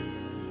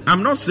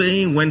 I'm not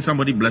saying when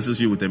somebody blesses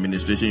you with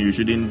administration, you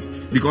shouldn't,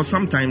 because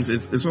sometimes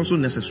it's also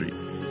necessary.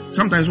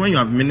 Sometimes when you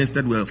have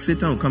ministered well,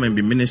 Satan will come and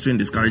be ministering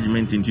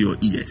discouragement into your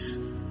ears.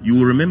 You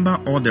will remember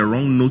all the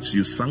wrong notes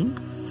you sang.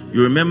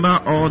 You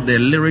remember all the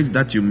lyrics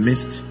that you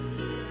missed.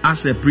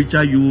 As a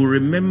preacher, you will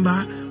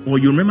remember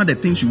the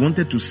things you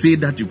wanted to say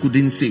that you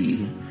couldn't say.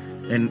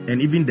 And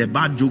even the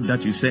bad joke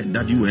that you said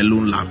that you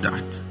alone laughed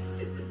at.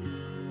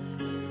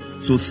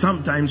 So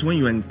sometimes when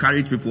you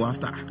encourage people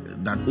after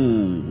that,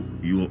 oh,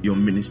 your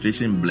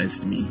ministration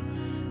blessed me,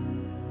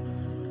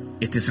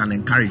 it is an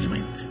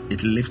encouragement.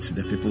 It lifts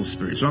the people's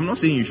spirit. So I'm not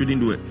saying you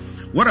shouldn't do it.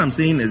 What I'm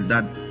saying is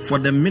that for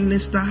the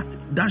minister,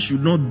 that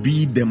should not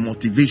be the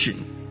motivation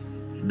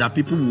that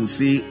people will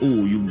say,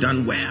 oh, you've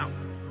done well.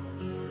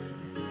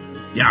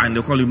 Yeah, and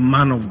they call you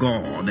man of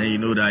God. And you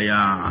know that,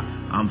 yeah,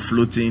 I'm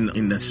floating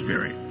in the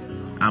spirit.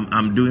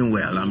 I'm doing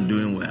well.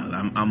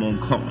 I'm on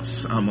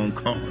course.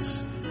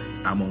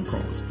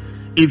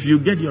 If you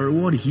get your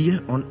reward here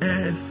on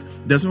earth,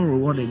 there's no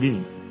reward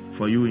again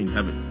for you in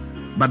heaven.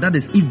 But that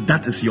is if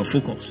that is your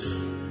focus,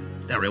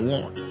 the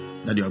reward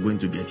that you are going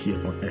to get here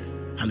on earth.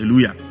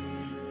 Hallelujah.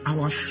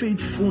 Our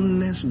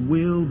faithfulness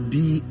will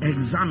be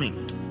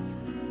examined.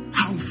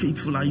 How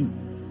faithful are you?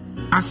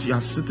 As you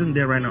are sitting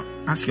there right now,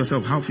 ask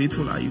yourself, how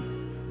faithful are you?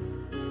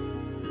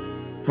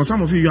 For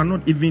some of you, you are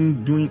not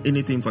even doing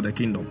anything for the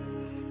kingdom.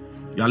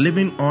 You are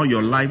living all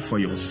your life for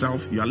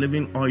yourself. You are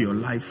living all your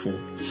life for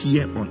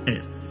here on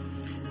earth.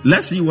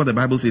 Let's see what the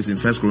Bible says in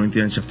 1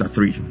 Corinthians chapter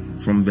 3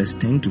 from verse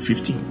 10 to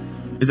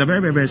 15. It's a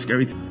very, very, very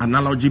scary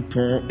analogy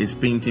Paul is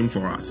painting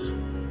for us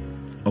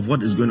of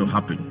what is going to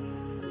happen.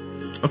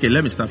 Okay,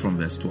 let me start from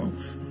verse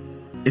 12.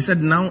 It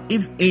said, now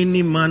if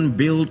any man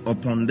build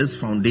upon this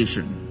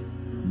foundation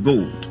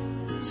gold,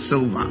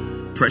 silver,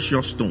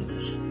 precious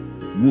stones,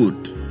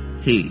 wood,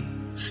 hay,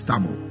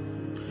 stubble.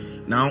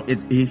 Now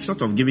he's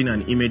sort of giving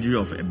an imagery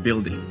of a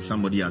building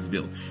somebody has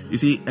built. You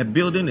see, a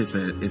building is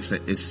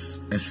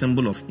a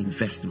symbol of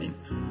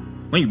investment.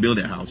 When you build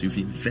a house, you've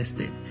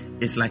invested.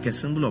 It's like a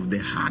symbol of the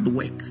hard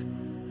work,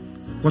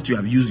 what you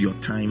have used your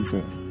time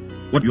for,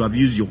 what you have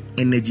used your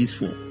energies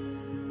for.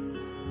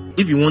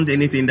 If you want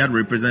anything that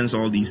represents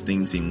all these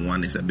things in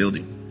one, is a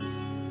building.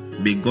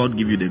 May God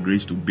give you the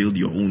grace to build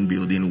your own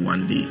building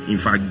one day. In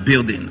fact,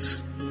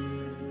 buildings.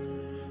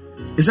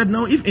 He said,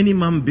 now if any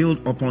man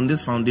build upon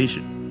this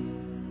foundation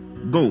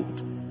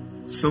gold,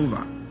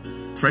 silver,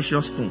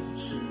 precious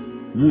stones,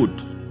 wood,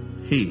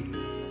 hay,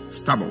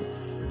 stubble.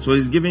 So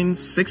he's giving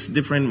 6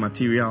 different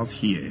materials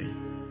here.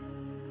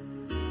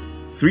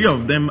 3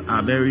 of them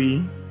are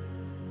very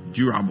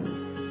durable: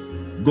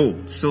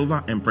 gold,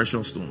 silver, and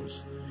precious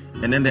stones.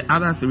 And then the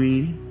other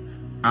 3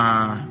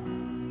 are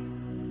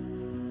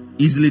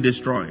easily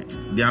destroyed.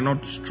 They are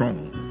not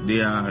strong.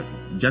 They are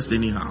just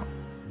anyhow.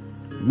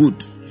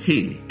 Wood,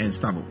 hay, and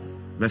stubble.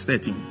 Verse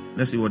 13.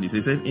 Let's see what he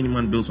says. He said, any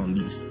man builds on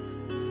these.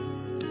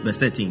 Verse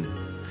 13.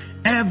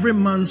 Every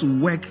man's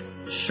work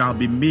shall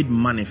be made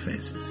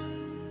manifest,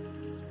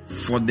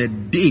 for the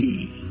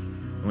day,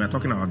 we are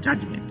talking about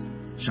judgment,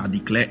 shall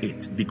declare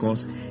it,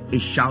 because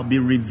it shall be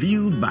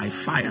revealed by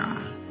fire,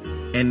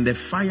 and the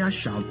fire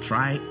shall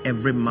try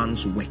every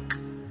man's work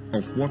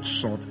of what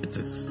sort it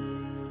is.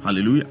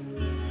 Hallelujah.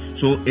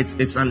 So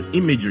it's an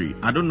imagery.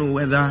 I don't know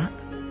whether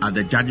at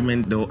the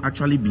judgment there will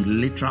actually be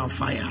literal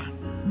fire,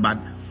 but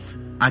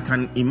I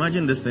can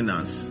imagine this thing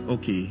as,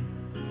 okay,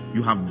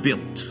 you have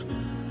built,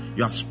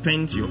 you have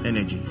spent your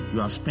energy, you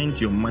have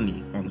spent your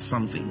money on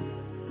something,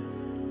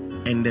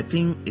 and the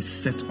thing is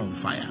set on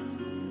fire.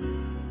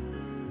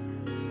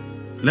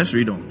 Let's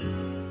read on.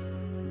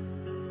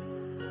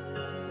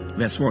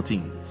 Verse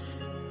 14.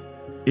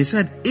 It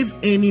said, if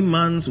any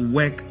man's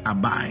work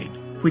abide,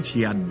 which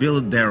he had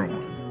built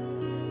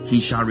thereon, he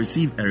shall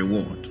receive a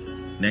reward.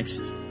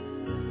 Next.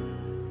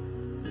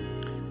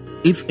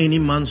 If any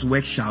man's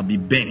work shall be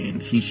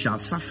burned, he shall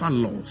suffer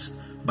loss,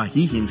 but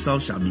he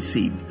himself shall be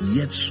saved,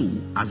 yet so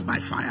as by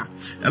fire.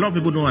 A lot of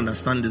people don't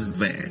understand this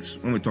verse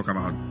when we talk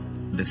about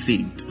the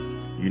saved.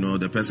 You know,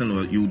 the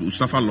person you will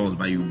suffer loss,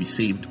 but you will be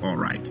saved. All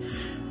right.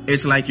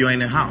 It's like you're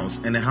in a house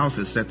and the house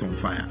is set on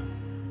fire.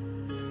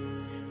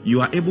 You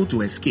are able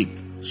to escape,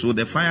 so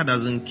the fire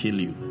doesn't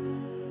kill you.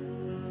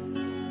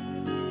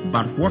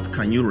 But what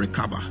can you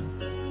recover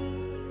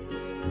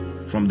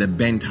from the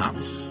burnt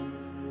house?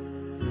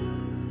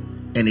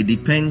 And And it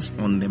depends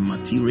on the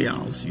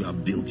materials you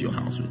have built your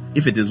house with.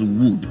 If it is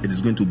wood, it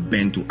is going to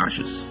burn to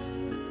ashes.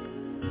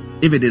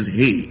 If it is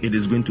hay, it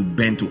is going to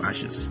burn to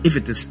ashes. If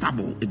it is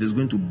stubble, it is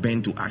going to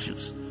burn to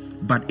ashes.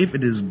 But if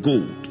it is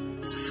gold,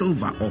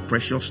 silver, or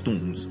precious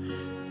stones,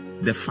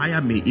 the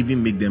fire may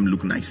even make them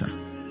look nicer.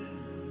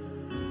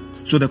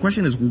 So the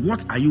question is,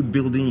 what are you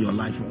building your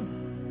life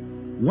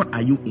on? What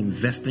are you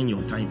investing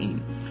your time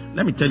in?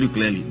 Let me tell you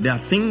clearly, there are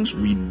things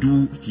we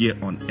do here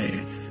on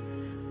earth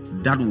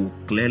that will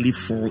clearly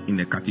fall in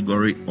the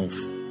category of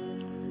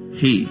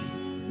hay,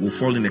 will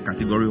fall in the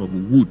category of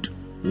wood,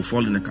 will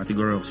fall in the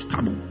category of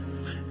stubble.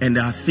 And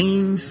there are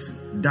things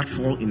that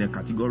fall in the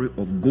category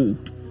of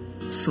gold,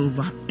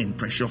 silver, and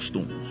precious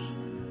stones.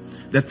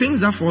 The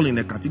things that fall in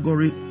the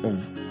category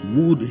of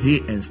wood, hay,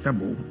 and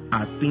stubble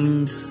are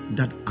things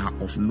that are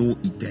of no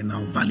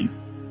eternal value.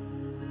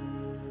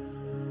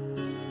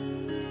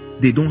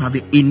 They don't have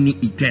any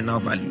eternal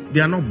value. They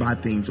are not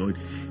bad things, or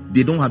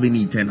they don't have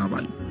any eternal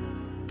value.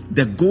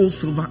 The gold,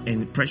 silver,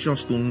 and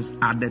precious stones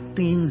are the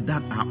things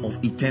that are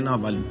of eternal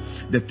value.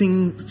 The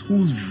things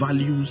whose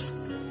values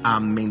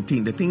are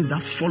maintained. The things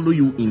that follow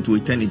you into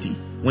eternity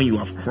when you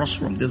have crossed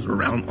from this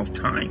realm of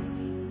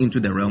time into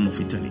the realm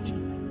of eternity.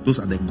 Those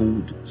are the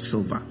gold,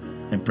 silver,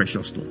 and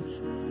precious stones.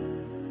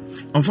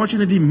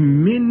 Unfortunately,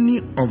 many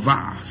of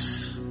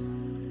us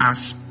are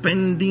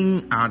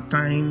spending our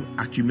time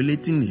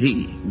accumulating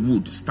hay,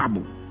 wood,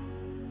 stubble.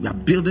 We are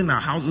building our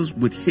houses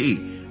with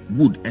hay,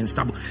 wood, and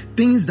stubble.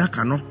 Things that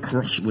cannot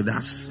cross with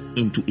us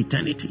into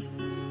eternity.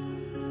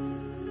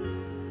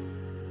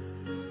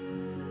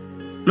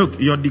 Look,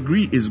 your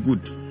degree is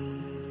good,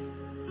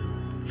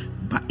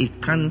 but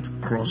it can't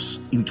cross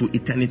into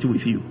eternity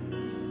with you.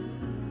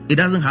 It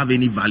doesn't have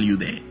any value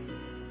there.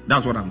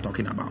 That's what I'm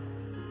talking about.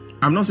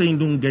 I'm not saying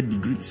don't get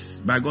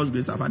degrees. By God's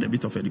grace, I've had a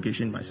bit of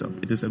education myself.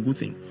 It is a good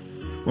thing.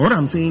 But what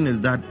I'm saying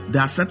is that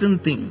there are certain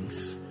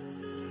things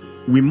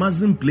we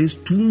mustn't place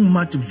too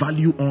much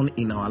value on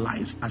in our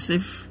lives, as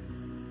if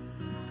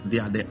they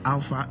are the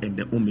Alpha and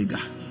the Omega.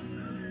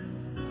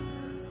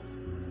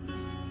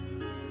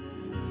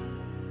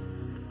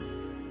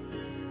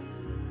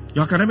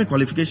 Your academic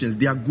qualifications,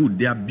 they are good,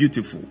 they are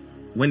beautiful.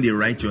 When they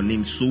write your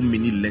name, so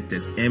many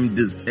letters, M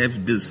this, F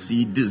this,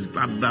 C this,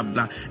 blah, blah,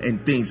 blah,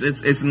 and things.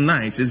 It's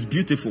nice, it's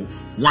beautiful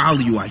while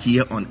you are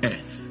here on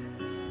earth.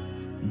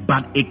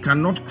 But it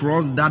cannot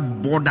cross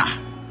that border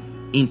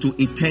into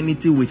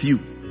eternity with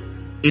you.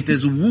 It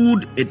is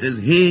wood, it is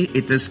hay,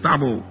 it is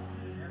stubble.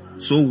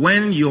 So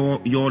when your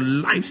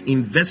life's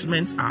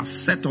investments are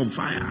set on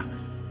fire,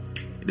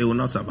 they will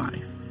not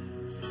survive.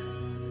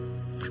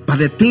 But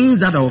the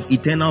things that are of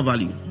eternal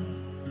value,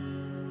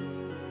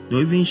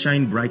 they'll even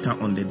shine brighter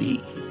on the day.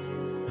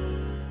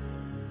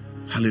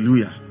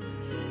 Hallelujah.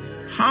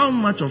 How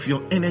much of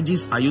your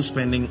energies are you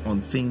spending on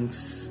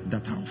things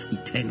that are of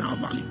eternal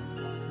value?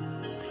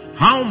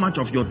 How much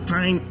of your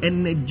time,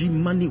 energy,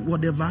 money,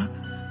 whatever,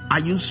 are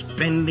you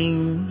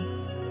spending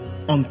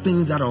on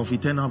things that are of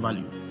eternal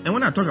value? And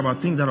when I talk about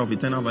things that are of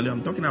eternal value,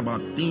 I'm talking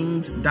about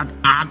things that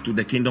add to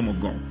the kingdom of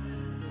God.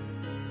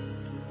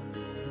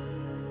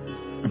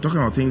 I'm talking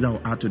about things that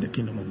will add to the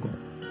kingdom of God.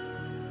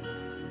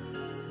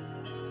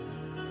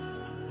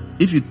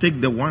 If you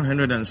take the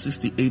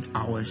 168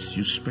 hours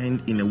you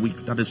spend in a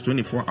week, that is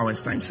 24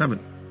 hours times 7.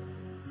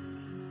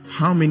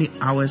 How many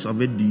hours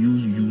of it do you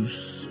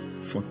use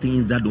for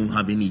things that don't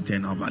have any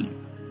eternal value?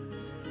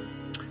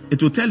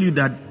 It will tell you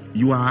that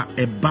you are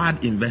a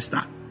bad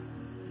investor.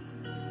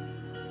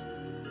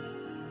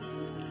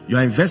 You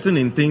are investing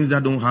in things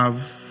that don't have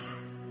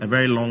a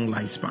very long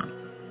lifespan.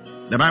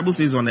 The Bible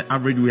says on the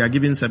average we are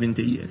given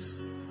 70 years,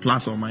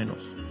 plus or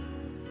minus.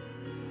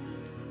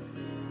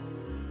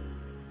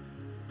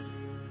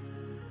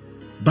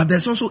 But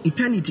there's also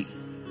eternity.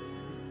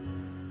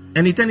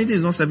 And eternity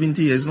is not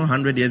 70 years, it's not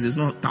 100 years, it's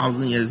not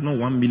 1,000 years, it's not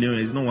 1 million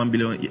years, it's not 1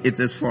 billion. It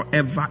is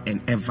forever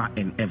and ever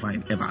and ever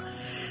and ever.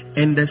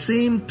 And the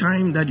same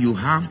time that you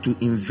have to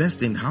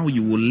invest in how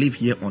you will live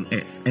here on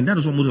earth. And that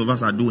is what most of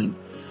us are doing.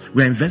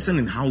 We're investing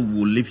in how we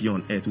will live here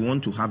on earth. We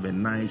want to have a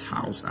nice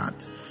house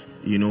at,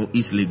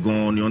 East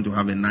Legon. You want to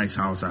have a nice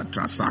house at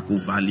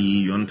Trasaco Valley.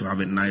 You want to have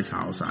a nice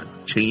house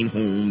at Chain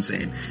Homes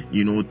and,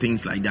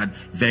 things like that.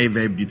 Very,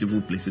 very beautiful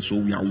places. So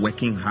we are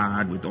working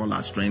hard with all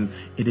our strength.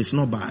 It is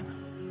not bad.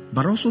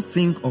 But also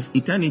think of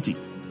eternity.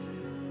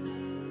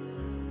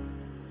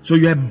 So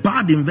you're a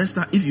bad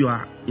investor if you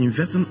are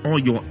investing all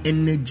your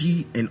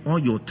energy and all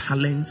your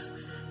talents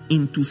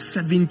into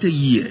 70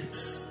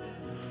 years.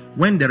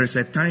 When there is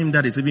a time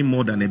that is even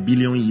more than 1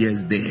 billion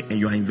years there and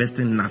you are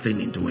investing nothing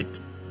into it.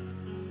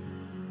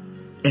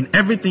 And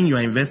everything you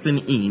are investing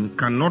in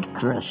cannot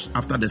cross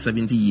after the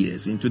 70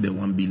 years into the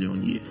 1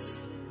 billion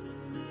years.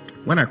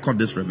 When I caught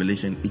this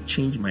revelation, it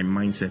changed my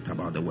mindset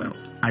about the world.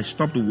 I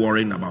stopped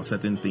worrying about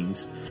certain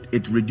things.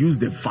 It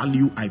reduced the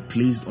value I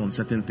placed on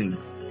certain things.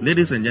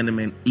 Ladies and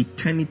gentlemen,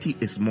 eternity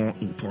is more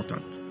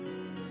important.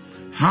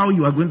 How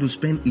you are going to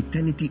spend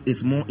eternity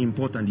is more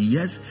important.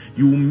 Yes,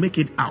 you will make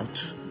it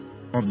out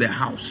of the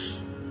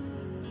house.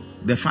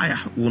 The fire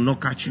will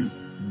not catch you.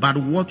 But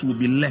what will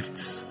be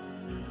left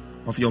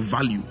of your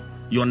value,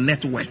 your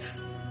net worth,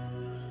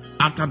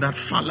 after that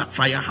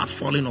fire has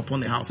fallen upon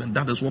the house. And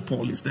that is what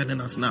Paul is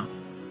telling us now.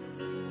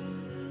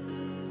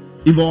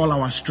 If all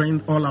our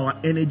strength, all our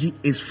energy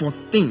is for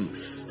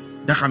things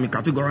that can be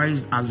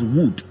categorized as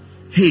wood,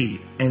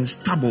 hay, and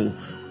stubble,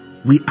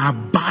 we are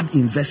bad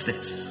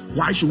investors.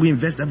 Why should we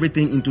invest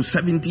everything into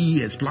 70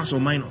 years plus or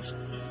minus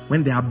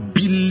when there are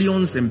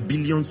billions and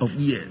billions of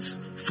years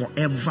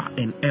forever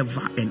and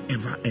ever and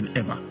ever and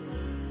ever?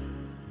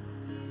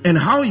 And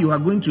how you are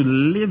going to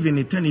live in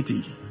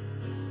eternity,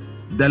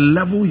 the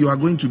level you are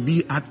going to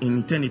be at in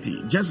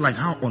eternity, just like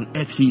how on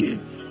earth here,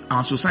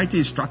 our society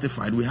is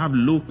stratified. We have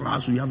low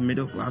class, we have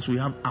middle class, we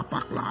have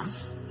upper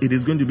class. It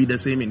is going to be the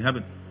same in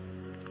heaven.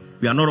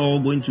 We are not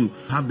all going to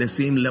have the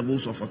same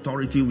levels of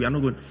authority. We are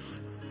not going.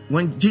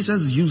 When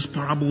Jesus used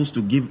parables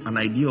to give an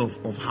idea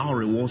of how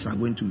rewards are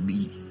going to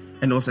be,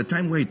 and there was a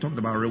time where he talked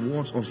about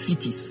rewards of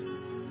cities.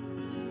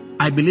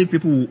 I believe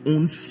people will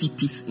own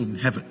cities in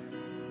heaven.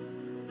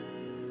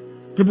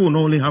 People will not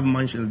only have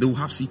mansions, they will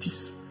have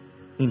cities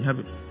in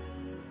heaven.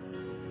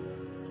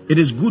 It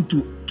is good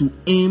to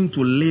aim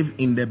to live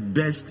in the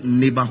best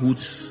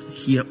neighborhoods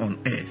here on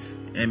earth.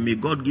 And may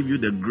God give you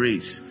the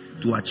grace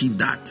to achieve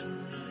that.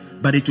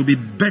 But it will be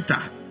better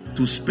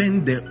to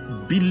spend the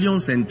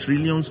billions and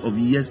trillions of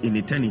years in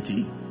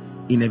eternity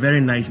in a very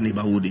nice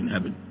neighborhood in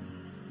heaven.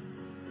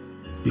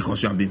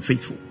 Because you have been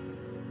faithful.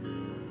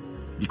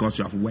 Because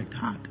you have worked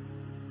hard.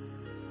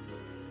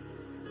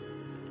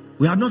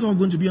 We are not all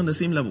going to be on the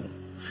same level.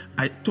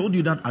 I told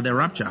you that at the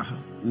rapture,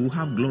 we will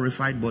have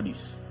glorified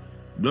bodies.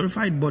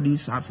 Glorified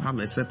bodies have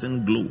a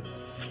certain glow.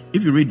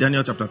 If you read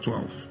Daniel chapter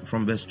 12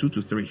 from verse 2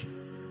 to 3,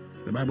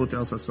 the Bible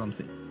tells us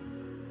something.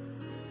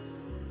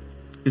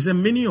 It says,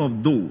 many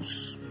of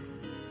those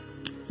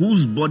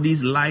whose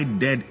bodies lie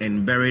dead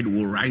and buried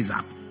will rise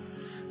up,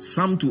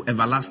 some to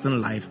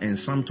everlasting life and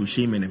some to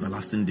shame and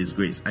everlasting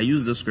disgrace. I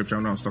used this scripture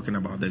when I was talking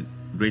about the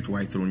great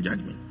white throne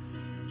judgment.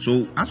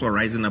 So as for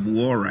rising up, we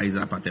will all rise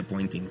up at a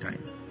point in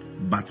time.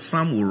 But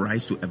some will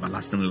rise to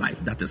everlasting life.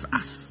 That is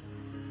us.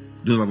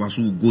 Those of us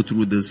who go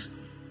through this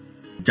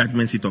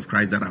judgment seat of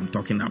Christ that I'm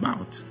talking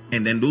about.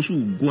 And then those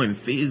who go and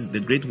face the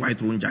great white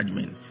throne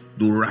judgment,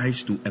 they'll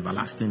rise to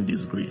everlasting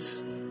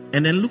disgrace.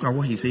 And then look at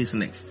what he says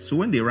next. So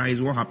when they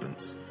rise, what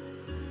happens?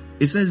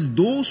 It says,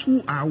 those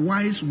who are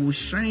wise will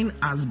shine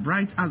as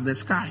bright as the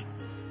sky.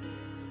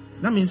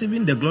 That means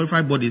even the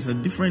glorified bodies are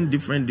different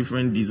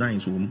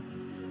designs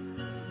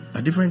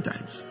at different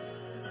times.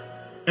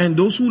 And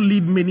those who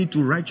lead many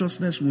to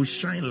righteousness will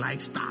shine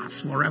like stars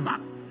forever.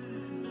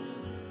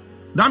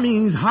 That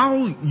means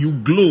how you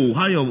glow,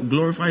 how your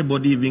glorified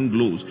body even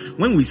glows.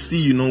 When we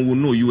see you, we'll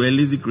know you are a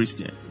lazy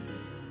Christian.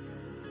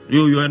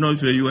 You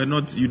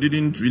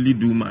didn't really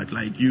do much.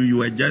 Like you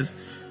were just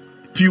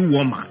pew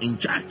warmer in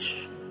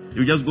church.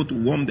 You just go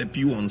to warm the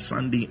pew on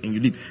Sunday and you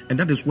leave. And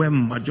that is where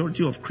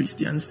majority of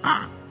Christians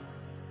are.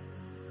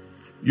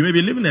 You may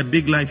be living a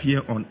big life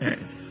here on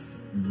earth,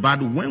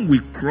 but when we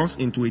cross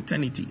into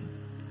eternity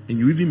and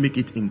you even make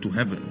it into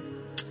heaven,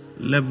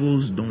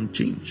 levels don't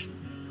change.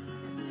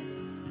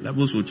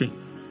 Levels will change.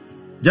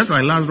 Just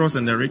like Lazarus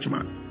and the rich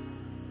man.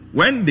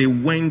 When they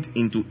went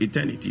into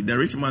eternity, the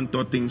rich man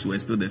thought things were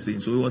still the same.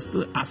 So he was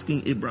still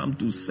asking Abraham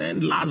to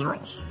send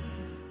Lazarus.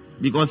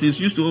 Because he's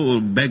used to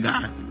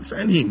beggar.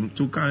 Send him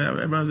to come.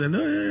 Abraham said,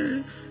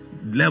 no,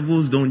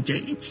 levels don't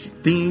change.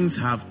 Things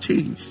have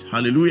changed.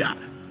 Hallelujah.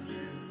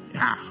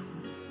 Yeah.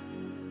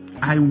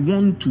 I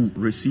want to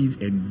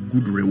receive a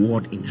good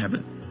reward in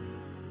heaven.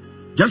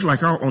 Just like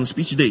how on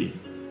speech day,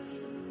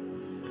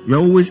 you're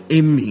always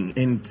aiming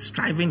and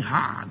striving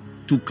hard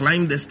to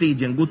climb the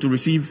stage and go to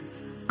receive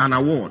an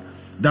award.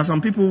 There are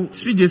some people,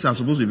 speech days are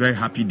supposed to be very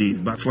happy days,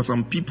 but for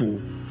some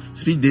people,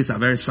 speech days are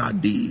very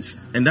sad days.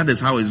 And that is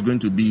how it's going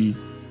to be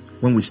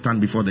when we stand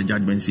before the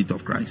judgment seat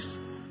of Christ.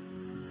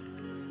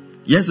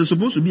 Yes, it's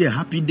supposed to be a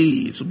happy day.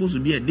 It's supposed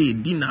to be a day,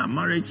 dinner,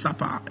 marriage,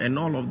 supper, and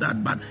all of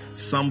that. But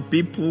some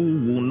people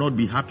will not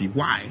be happy.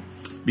 Why?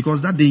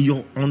 Because that day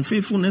your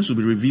unfaithfulness will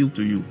be revealed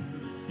to you.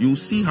 You'll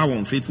see how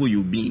unfaithful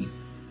you've been.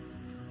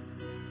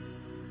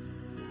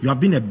 You have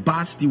been a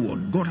bad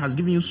steward. God has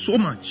given you so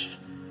much,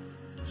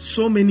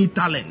 so many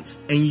talents,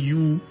 and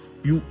you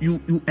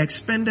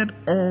expended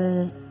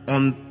all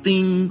on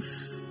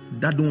things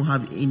that don't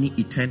have any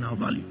eternal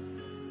value.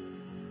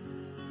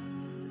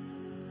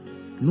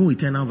 No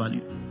eternal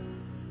value.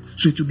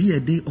 So it will be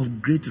a day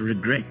of great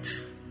regret.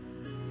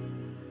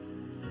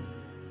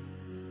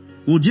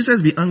 Will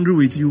Jesus be angry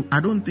with you?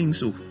 I don't think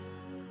so.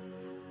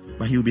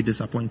 But he will be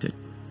disappointed.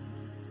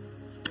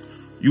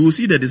 You will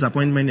see the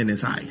disappointment in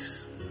his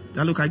eyes.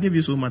 That look, I gave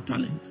you so much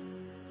talent,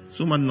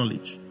 so much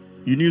knowledge.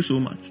 You knew so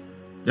much.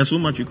 There's so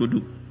much you could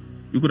do.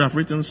 You could have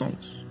written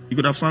songs. You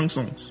could have sung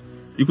songs.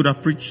 You could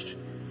have preached.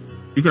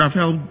 You could have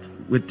helped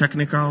with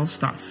technical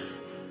stuff.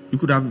 You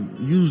could have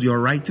used your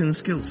writing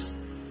skills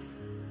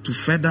to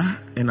further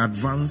and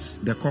advance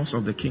the cause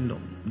of the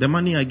kingdom. The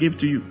money I gave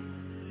to you,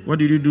 what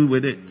did you do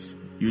with it?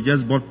 You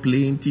just bought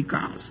plenty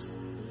cars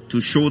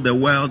to show the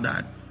world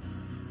that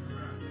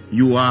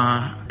you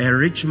are a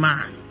rich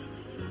man.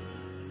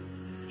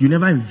 You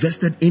never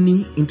invested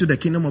any into the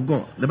kingdom of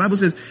God. The Bible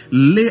says,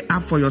 lay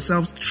up for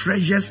yourselves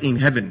treasures in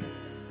heaven.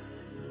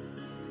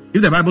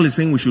 If the Bible is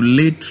saying we should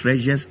lay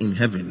treasures in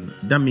heaven,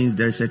 that means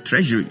there is a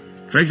treasury.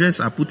 Treasures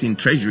are put in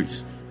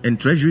treasuries, and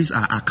treasuries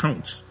are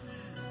accounts.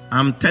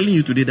 I'm telling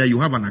you today that you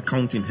have an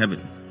account in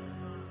heaven.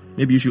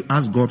 Maybe you should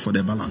ask God for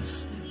the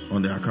balance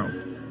on the account.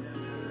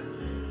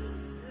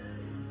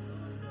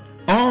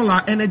 All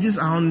our energies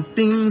are on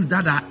things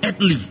that are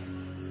earthly,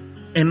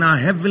 and our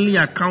heavenly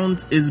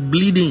account is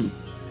bleeding.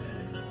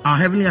 Our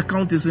heavenly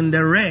account is in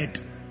the red.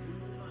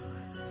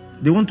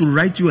 They want to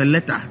write you a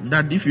letter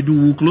that if you do,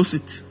 we'll close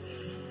it.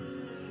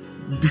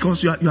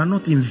 Because you are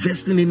not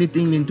investing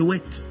anything into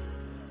it.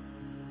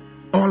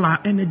 All our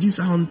energies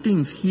are on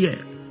things here.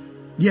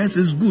 Yes,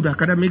 it's good.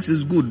 Academics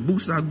is good.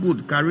 Books are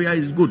good. Career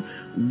is good.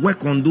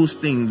 Work on those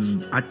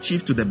things.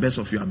 Achieve to the best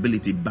of your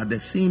ability. But the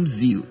same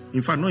zeal,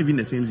 in fact, not even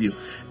the same zeal,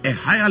 a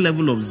higher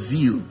level of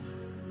zeal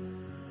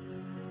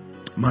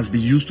must be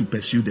used to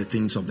pursue the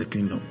things of the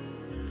kingdom.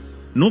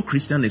 No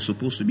Christian is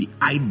supposed to be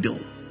idle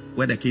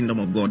where the kingdom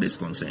of God is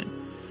concerned.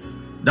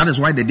 That is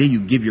why the day you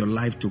give your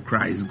life to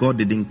Christ, God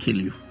didn't kill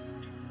you.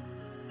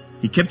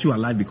 He kept you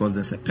alive because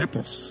there's a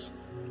purpose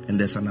and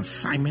there's an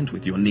assignment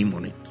with your name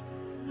on it.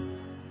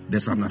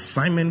 There's an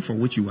assignment for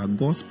which you are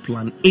God's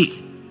plan A.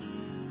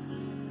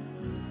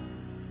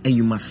 And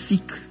you must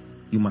seek,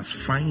 you must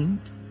find,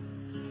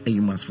 and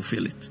you must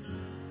fulfill it.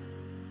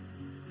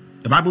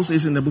 The Bible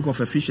says in the book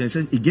of Ephesians, it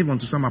says, He gave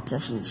unto some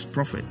apostles,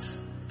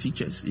 prophets,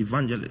 teachers,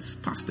 evangelists,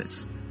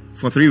 pastors,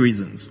 for 3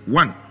 reasons.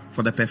 1,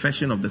 for the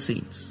perfection of the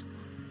saints,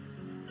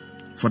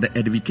 for the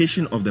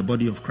edification of the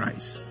body of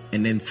Christ,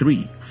 and then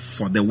 3,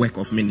 for the work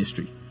of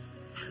ministry.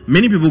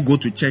 Many people go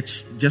to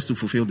church just to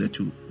fulfill the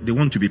 2. They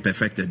want to be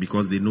perfected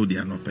because they know they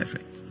are not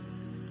perfect.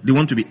 They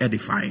want to be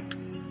edified.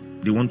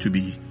 They want to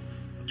be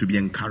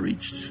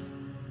encouraged.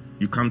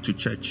 You come to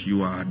church,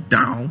 you are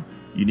down,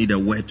 you need a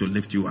word to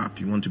lift you up.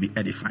 You want to be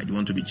edified, you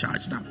want to be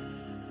charged up.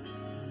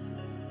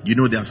 You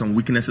know there are some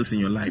weaknesses in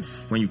your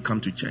life. When you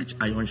come to church,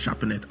 iron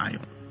sharpeneth iron.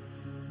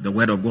 The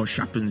word of God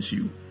sharpens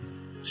you,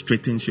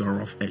 straightens your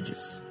rough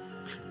edges.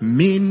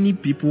 Many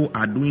people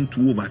are doing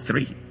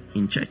 2/3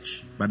 in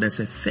church, but there's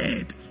a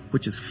 3rd,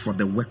 which is for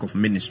the work of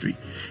ministry.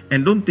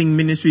 And don't think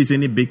ministry is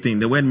any big thing.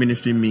 The word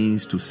ministry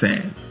means to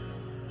serve.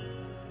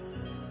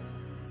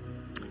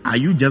 Are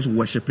you just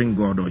worshiping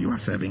God or you are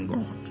serving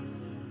God?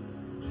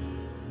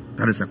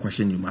 That is a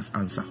question you must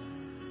answer.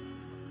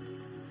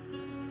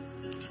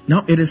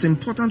 Now, it is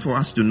important for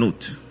us to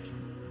note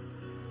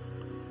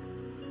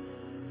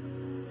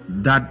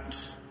that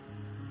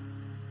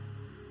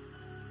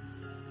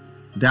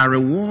there are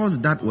rewards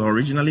that were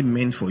originally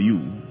meant for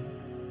you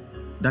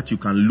that you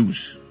can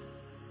lose.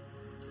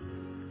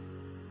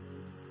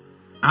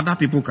 Other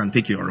people can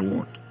take your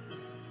reward.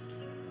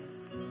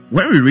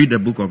 When we read the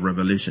book of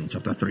Revelation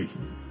chapter 3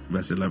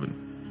 verse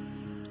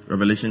 11,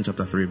 Revelation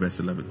chapter 3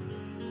 verse 11,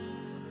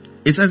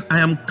 it says, I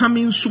am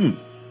coming soon.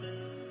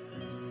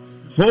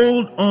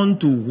 Hold on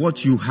to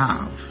what you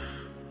have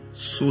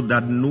so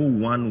that no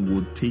one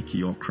will take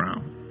your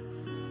crown.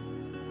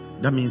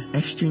 That means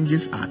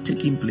exchanges are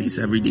taking place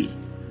every day.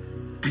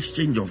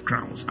 Exchange of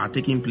crowns are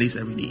taking place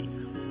every day.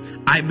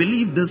 I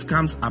believe this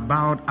comes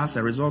about as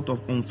a result of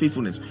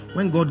unfaithfulness.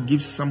 When God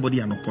gives somebody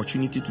an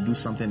opportunity to do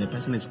something, the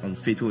person is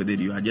unfaithful with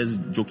it, you are just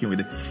joking with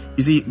it.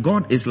 You see,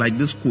 God is like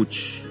this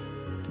coach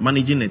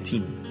managing a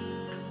team.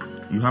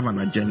 You have an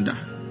agenda.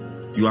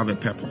 You have a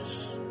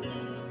purpose.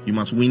 You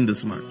must win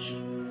this match.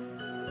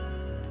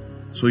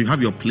 So you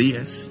have your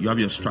players, you have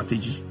your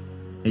strategy,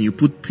 and you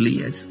put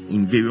players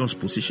in various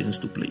positions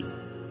to play.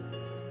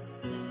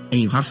 And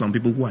you have some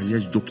people who are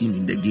just joking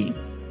in the game.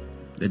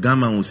 The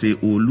gunman will say,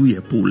 oh, Louis,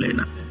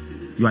 Paulena.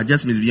 You are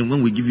just misbehaving.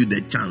 When we give you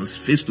the chance,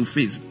 face to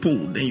face, pull,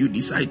 then you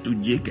decide to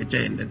jake a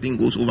chair and the thing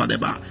goes over the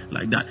bar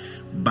like that.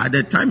 By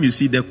the time you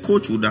see, the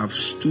coach would have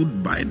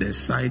stood by the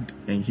side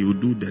and he will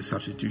do the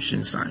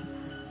substitution sign.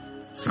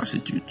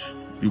 Substitute.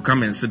 You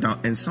come and sit down,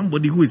 and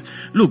somebody who is,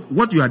 look,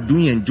 what you are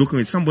doing and joking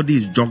with, somebody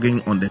is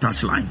jogging on the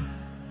touchline,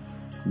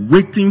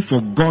 waiting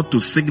for God to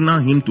signal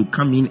him to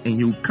come in, and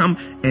he will come,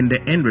 and the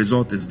end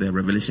result is the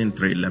Revelation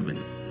 3:11.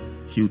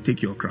 He will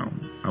take your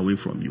crown away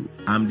from you.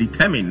 I'm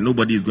determined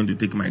nobody is going to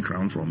take my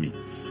crown from me.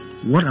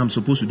 What I'm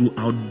supposed to do,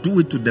 I'll do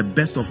it to the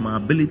best of my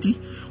ability.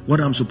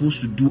 What I'm supposed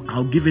to do,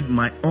 I'll give it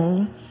my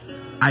all.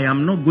 I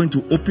am not going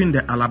to open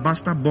the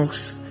alabaster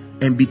box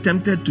and be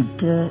tempted to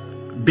pour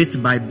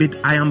bit by bit.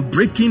 I am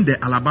breaking the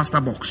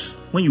alabaster box.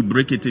 When you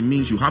break it, it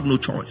means you have no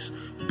choice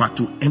but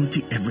to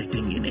empty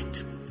everything in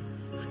it.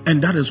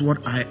 And that is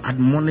what I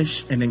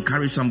admonish and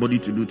encourage somebody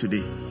to do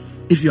today.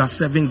 If you are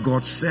serving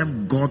God,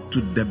 serve God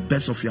to the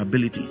best of your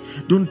ability.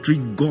 Don't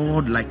treat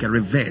God like a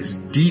reverse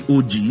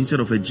D-O-G instead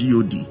of a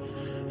G-O-D.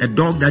 A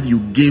dog that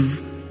you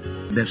give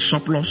the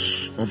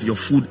surplus of your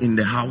food in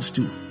the house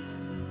to.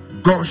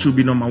 God should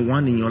be number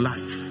one in your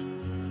life.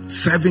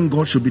 Serving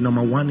God should be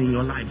number one in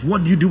your life.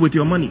 What do you do with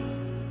your money?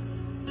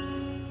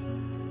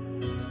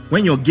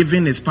 When your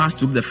giving is passed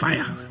through the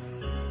fire,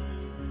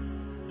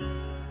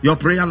 Your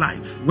prayer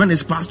life, when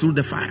it's passed through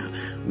the fire,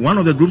 one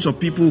of the groups of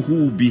people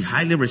who will be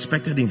highly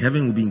respected in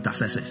heaven will be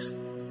intercessors.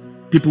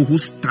 People who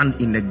stand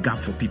in the gap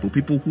for people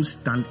who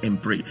stand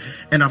and pray.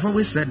 And I've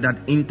always said that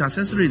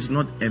intercessory is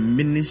not a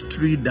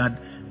ministry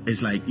that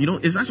is like,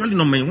 it's actually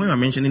not mentioned. When we are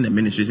mentioning the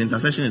ministries,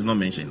 intercession is not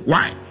mentioned.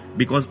 Why?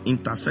 Because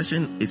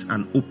intercession is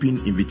an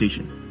open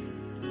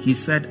invitation. He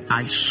said,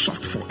 I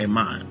sought for a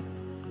man.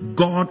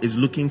 God is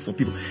looking for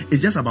people.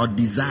 It's just about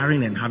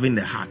desiring and having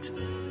the heart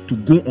to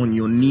go on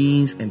your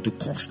knees and to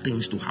cause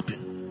things to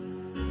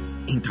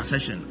happen.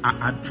 Intercession.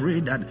 I pray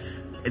that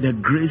the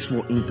grace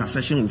for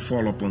intercession will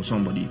fall upon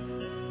somebody.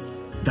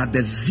 That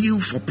the zeal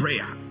for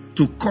prayer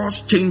to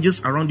cause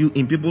changes around you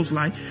in people's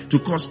life, to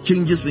cause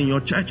changes in your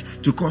church,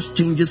 to cause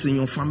changes in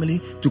your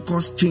family, to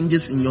cause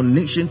changes in your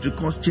nation, to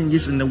cause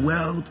changes in the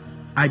world.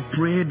 I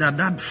pray that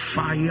that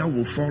fire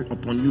will fall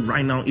upon you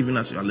right now, even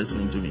as you are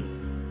listening to me.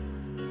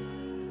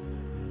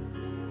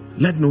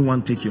 Let no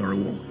one take your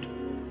reward.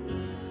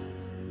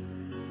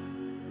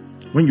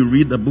 When you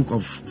read the book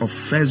of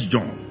 1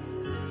 John,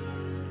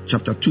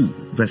 chapter 2,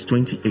 verse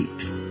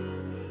 28,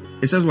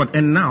 it says what?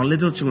 And now,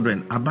 little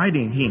children, abide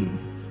in him,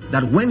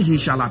 that when he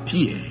shall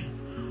appear,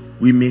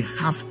 we may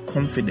have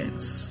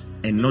confidence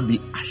and not be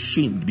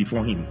ashamed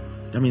before him.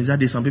 That means that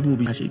day some people will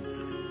be ashamed.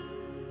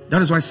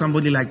 That is why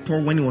somebody like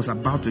Paul, when he was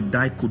about to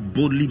die, could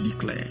boldly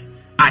declare,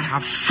 I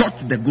have fought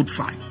the good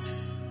fight.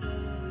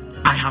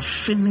 I have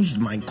finished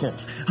my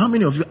course. How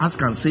many of us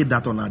can say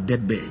that on our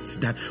deathbeds,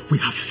 that we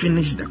have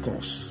finished the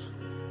course?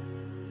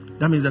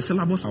 That means the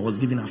syllabus I was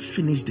given, I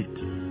finished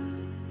it.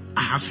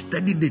 I have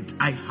studied it.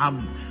 I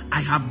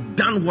have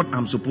done what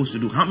I'm supposed to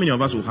do. How many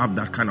of us will have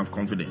that kind of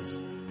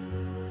confidence?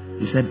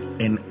 He said,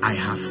 and I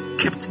have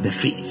kept the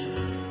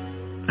faith.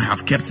 I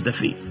have kept the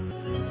faith.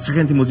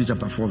 2 Timothy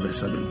chapter 4 verse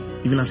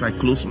 7. Even as I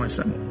close my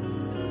sermon.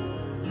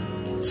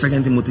 2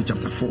 Timothy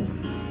chapter 4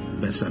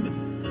 verse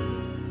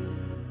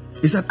 7.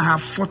 He said, I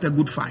have fought a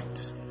good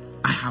fight.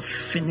 I have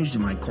finished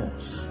my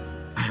course.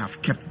 I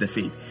have kept the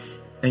faith.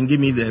 And give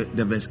me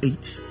the verse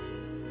 8.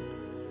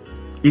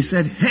 He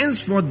said,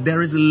 henceforth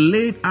there is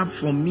laid up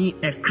for me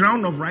a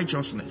crown of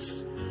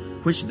righteousness,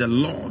 which the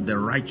Lord, the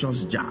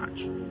righteous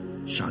judge,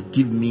 shall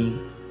give me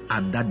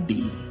at that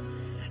day.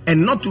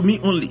 And not to me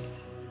only,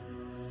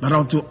 but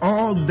unto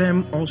all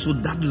them also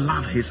that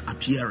love his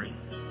appearing.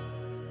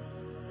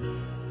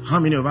 How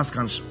many of us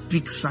can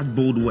speak such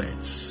bold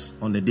words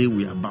on the day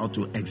we are about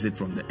to exit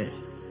from the earth,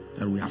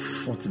 that we have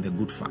fought the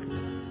good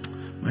fight?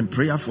 My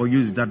prayer for you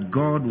is that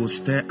God will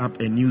stir up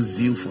a new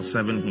zeal for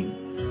serving him.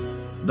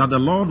 That the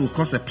Lord will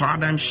cause a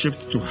paradigm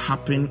shift to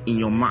happen in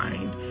your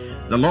mind.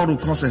 The Lord will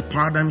cause a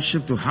paradigm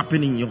shift to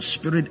happen in your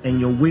spirit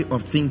and your way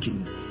of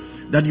thinking.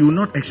 That you will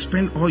not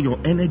expend all your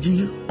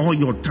energy, all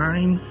your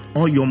time,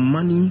 all your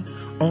money,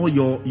 all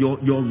your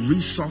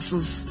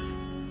resources,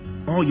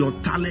 all your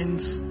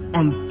talents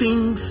on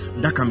things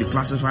that can be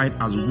classified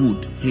as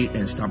wood, hay,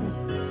 and stubble.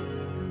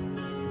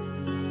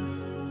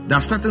 There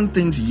are certain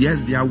things,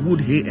 yes, they are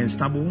wood, hay, and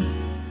stubble,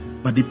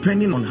 but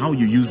depending on how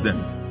you use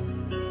them,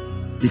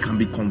 they can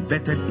be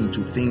converted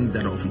into things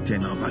that are of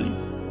eternal value.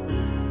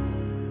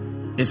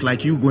 It's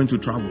like you going to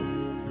travel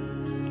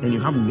and you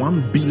have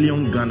 1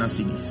 billion Ghana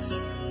cedis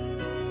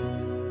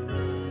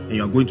and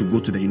you are going to go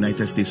to the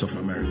United States of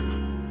America.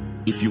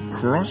 If you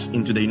cross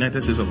into the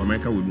United States of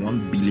America with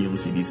 1 billion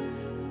cedis,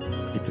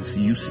 it is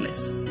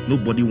useless.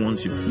 Nobody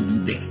wants your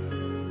CD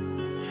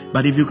there.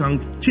 But if you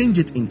can change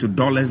it into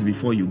dollars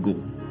before you go,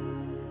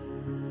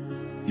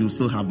 you'll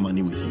still have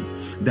money with you.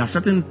 There are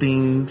certain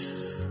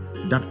things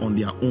that on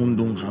their own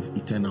don't have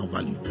eternal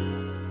value,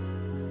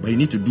 but you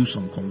need to do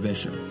some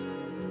conversion.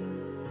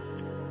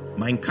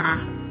 My car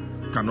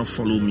cannot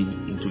follow me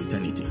into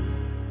eternity,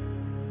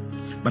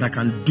 but I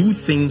can do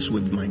things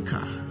with my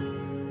car.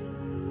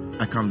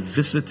 I can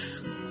visit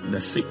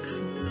the sick.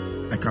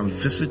 I can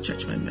visit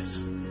church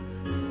members.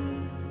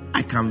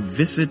 I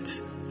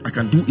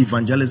can do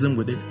evangelism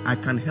with it. I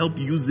can help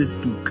use it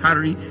to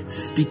carry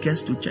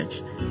speakers to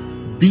church.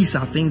 These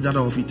are things that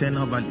are of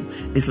eternal value.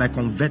 It's like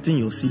converting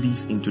your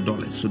CDs into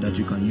dollars so that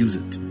you can use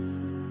it.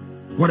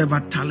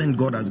 Whatever talent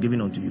God has given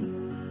unto you,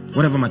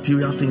 whatever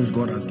material things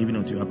God has given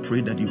unto you, I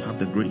pray that you have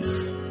the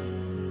grace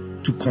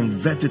to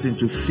convert it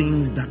into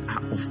things that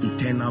are of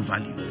eternal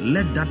value.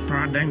 Let that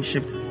paradigm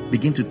shift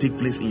begin to take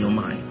place in your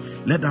mind.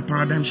 Let that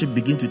paradigm shift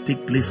begin to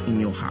take place in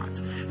your heart.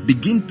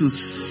 Begin to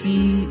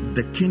see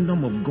the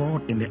kingdom of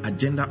God and the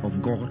agenda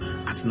of God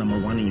as number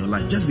one in your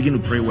life. Just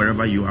begin to pray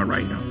wherever you are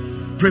right now.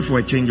 Pray for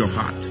a change of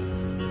heart.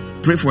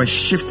 Pray for a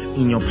shift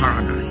in your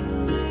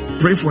paradigm.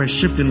 Pray for a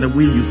shift in the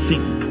way you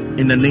think,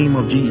 in the name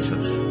of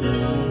Jesus.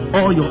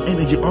 All your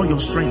energy, all your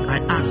strength, I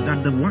ask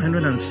that the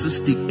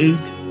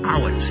 168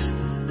 hours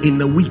in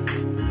the week,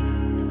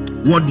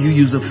 what do you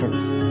use it for?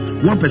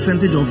 What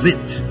percentage of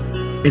it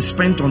is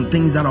spent on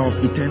things that are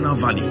of eternal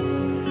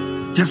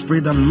value? Just pray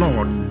that,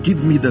 Lord,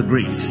 give me the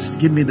grace.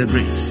 Give me the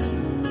grace.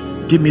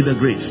 Give me the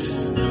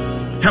grace.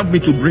 Help me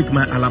to break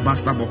my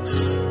alabaster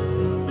box.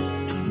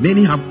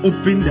 Many have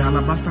opened the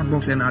alabaster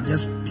box and are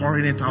just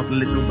pouring it out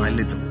little by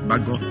little.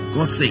 But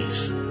God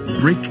says,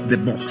 break the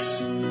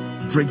box.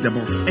 break the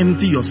box.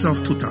 Empty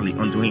yourself totally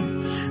unto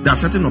Him. There are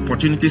certain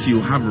opportunities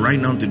you have right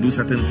now to do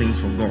certain things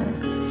for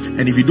God.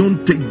 And if you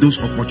don't take those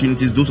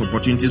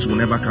opportunities will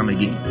never come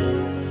again.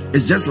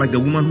 It's just like the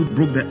woman who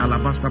broke the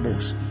alabaster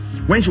box.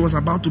 When she was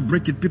about to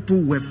break it,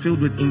 people were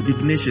filled with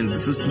indignation.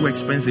 This is too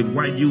expensive.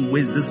 Why do you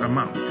waste this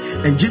amount?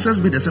 And Jesus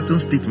made a certain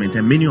statement,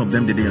 and many of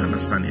them didn't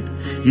understand it.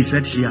 He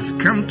said, she has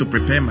come to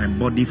prepare my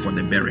body for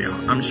the burial.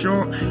 I'm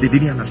sure they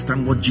didn't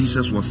understand what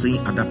Jesus was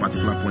saying at that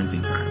particular point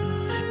in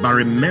time. But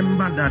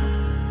remember that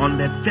on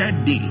the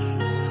third day,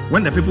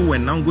 when the people were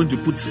now going to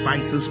put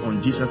spices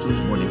on Jesus'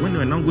 body, when they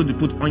were now going to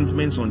put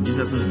ointments on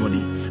Jesus'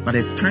 body, by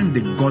the time they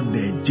got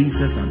there,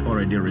 Jesus had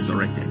already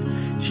resurrected.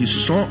 She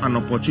saw an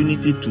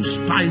opportunity to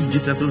spice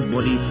Jesus'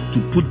 body, to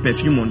put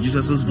perfume on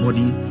Jesus'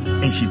 body,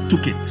 and she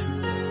took it.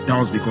 That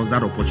was because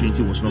that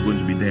opportunity was not going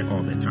to be there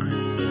all the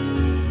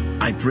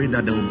time. I pray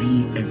that there will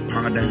be a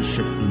paradigm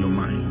shift in your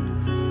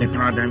mind, a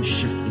paradigm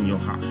shift in your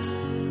heart,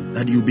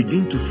 that you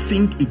begin to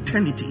think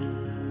eternity.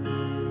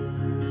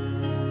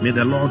 May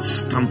the Lord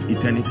stamp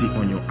eternity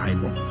on your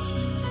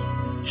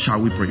eyeballs. Shall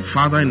we pray?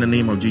 Father, in the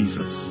name of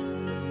Jesus,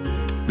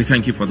 we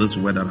thank you for this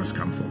word that has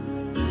come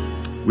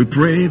forth. We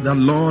pray that,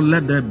 Lord,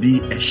 let there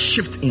be a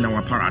shift in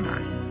our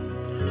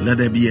paradigm. Let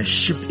there be a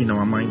shift in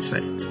our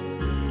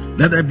mindset.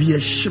 Let there be a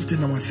shift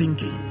in our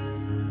thinking.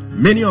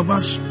 Many of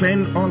us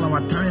spend all our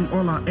time,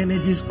 all our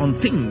energies on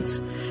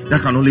things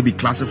that can only be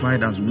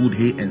classified as wood,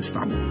 hay, and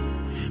stubble.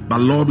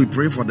 But Lord, we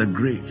pray for the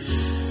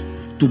grace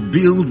to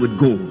build with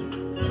gold,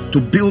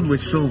 to build with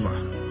silver,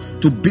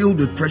 to build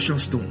with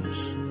precious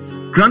stones.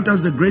 Grant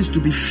us the grace to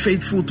be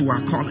faithful to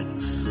our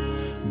callings.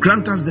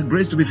 Grant us the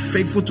grace to be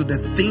faithful to the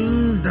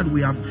things that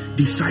we have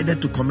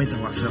decided to commit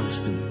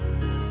ourselves to.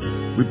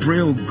 We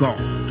pray, oh God,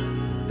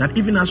 that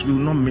even as we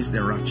will not miss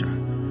the rapture,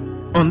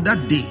 on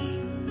that day,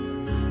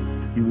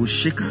 you will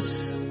shake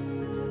us.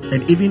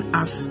 And even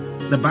as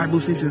the Bible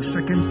says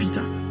in 2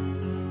 Peter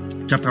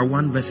chapter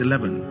 1 verse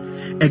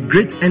 11, a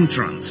great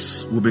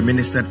entrance will be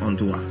ministered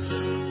unto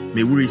us.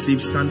 May we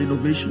receive standing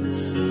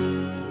ovations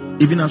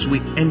even as we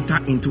enter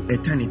into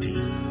eternity,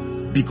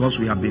 because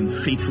we have been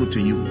faithful to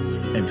you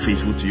and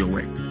faithful to your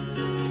work.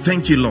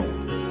 Thank you,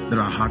 Lord, that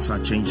our hearts are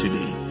changed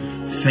today.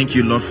 Thank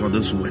you, Lord, for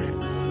this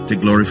word. To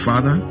glory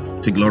Father,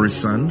 to glory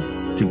Son,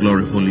 to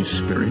glory Holy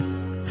Spirit.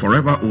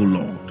 Forever, O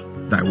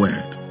Lord, thy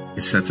word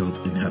is settled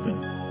in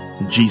heaven.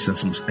 In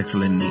Jesus' most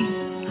excellent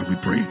name have we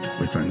prayed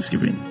with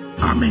thanksgiving.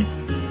 Amen.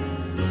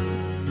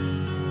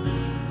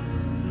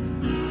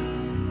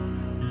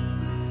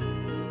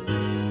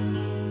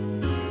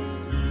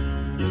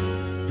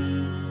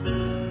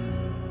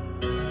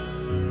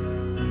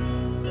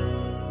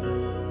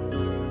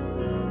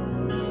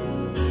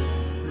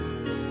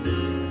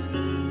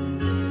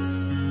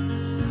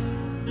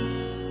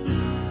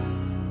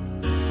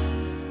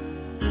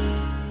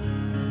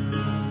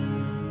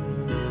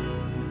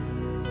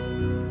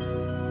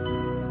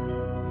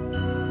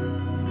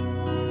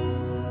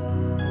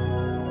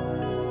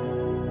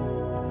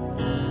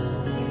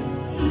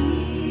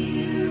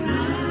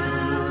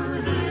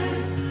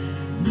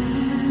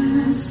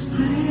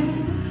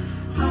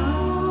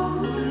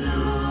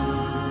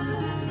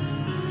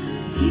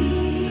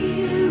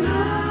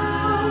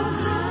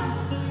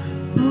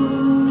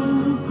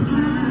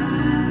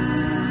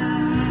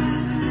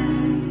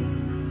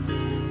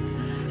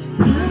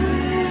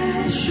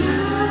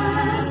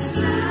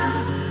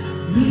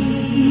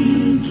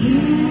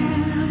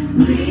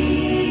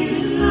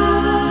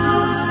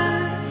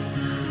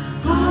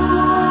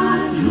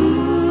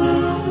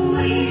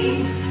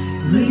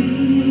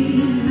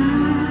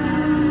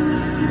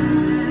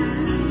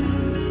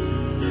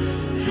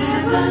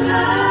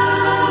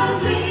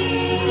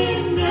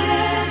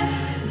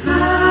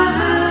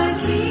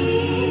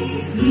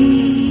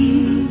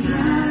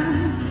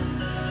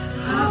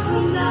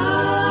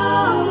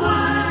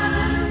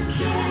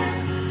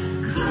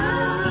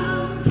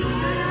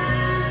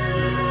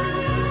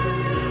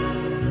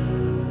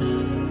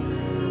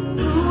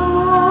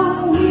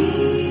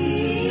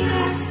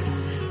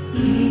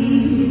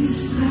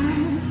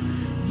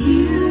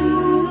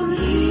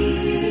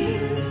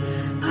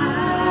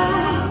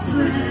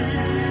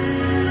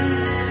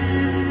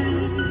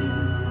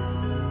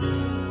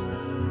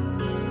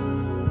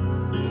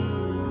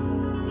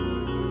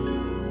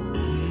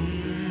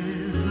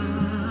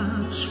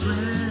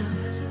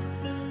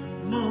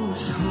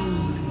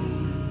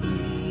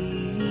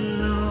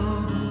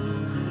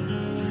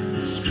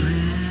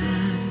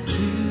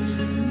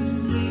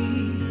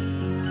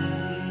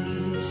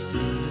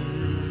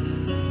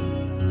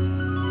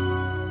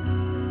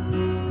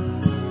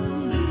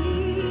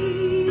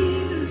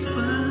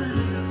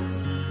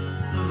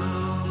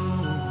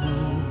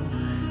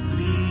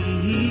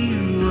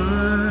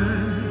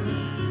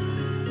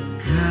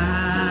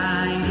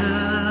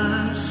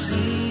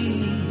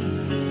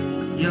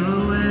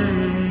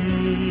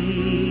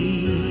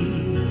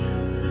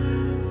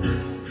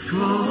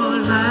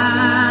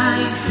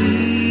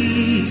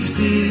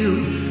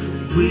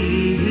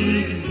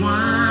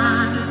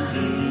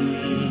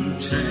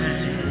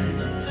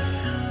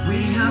 We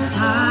have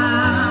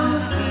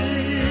found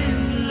faith.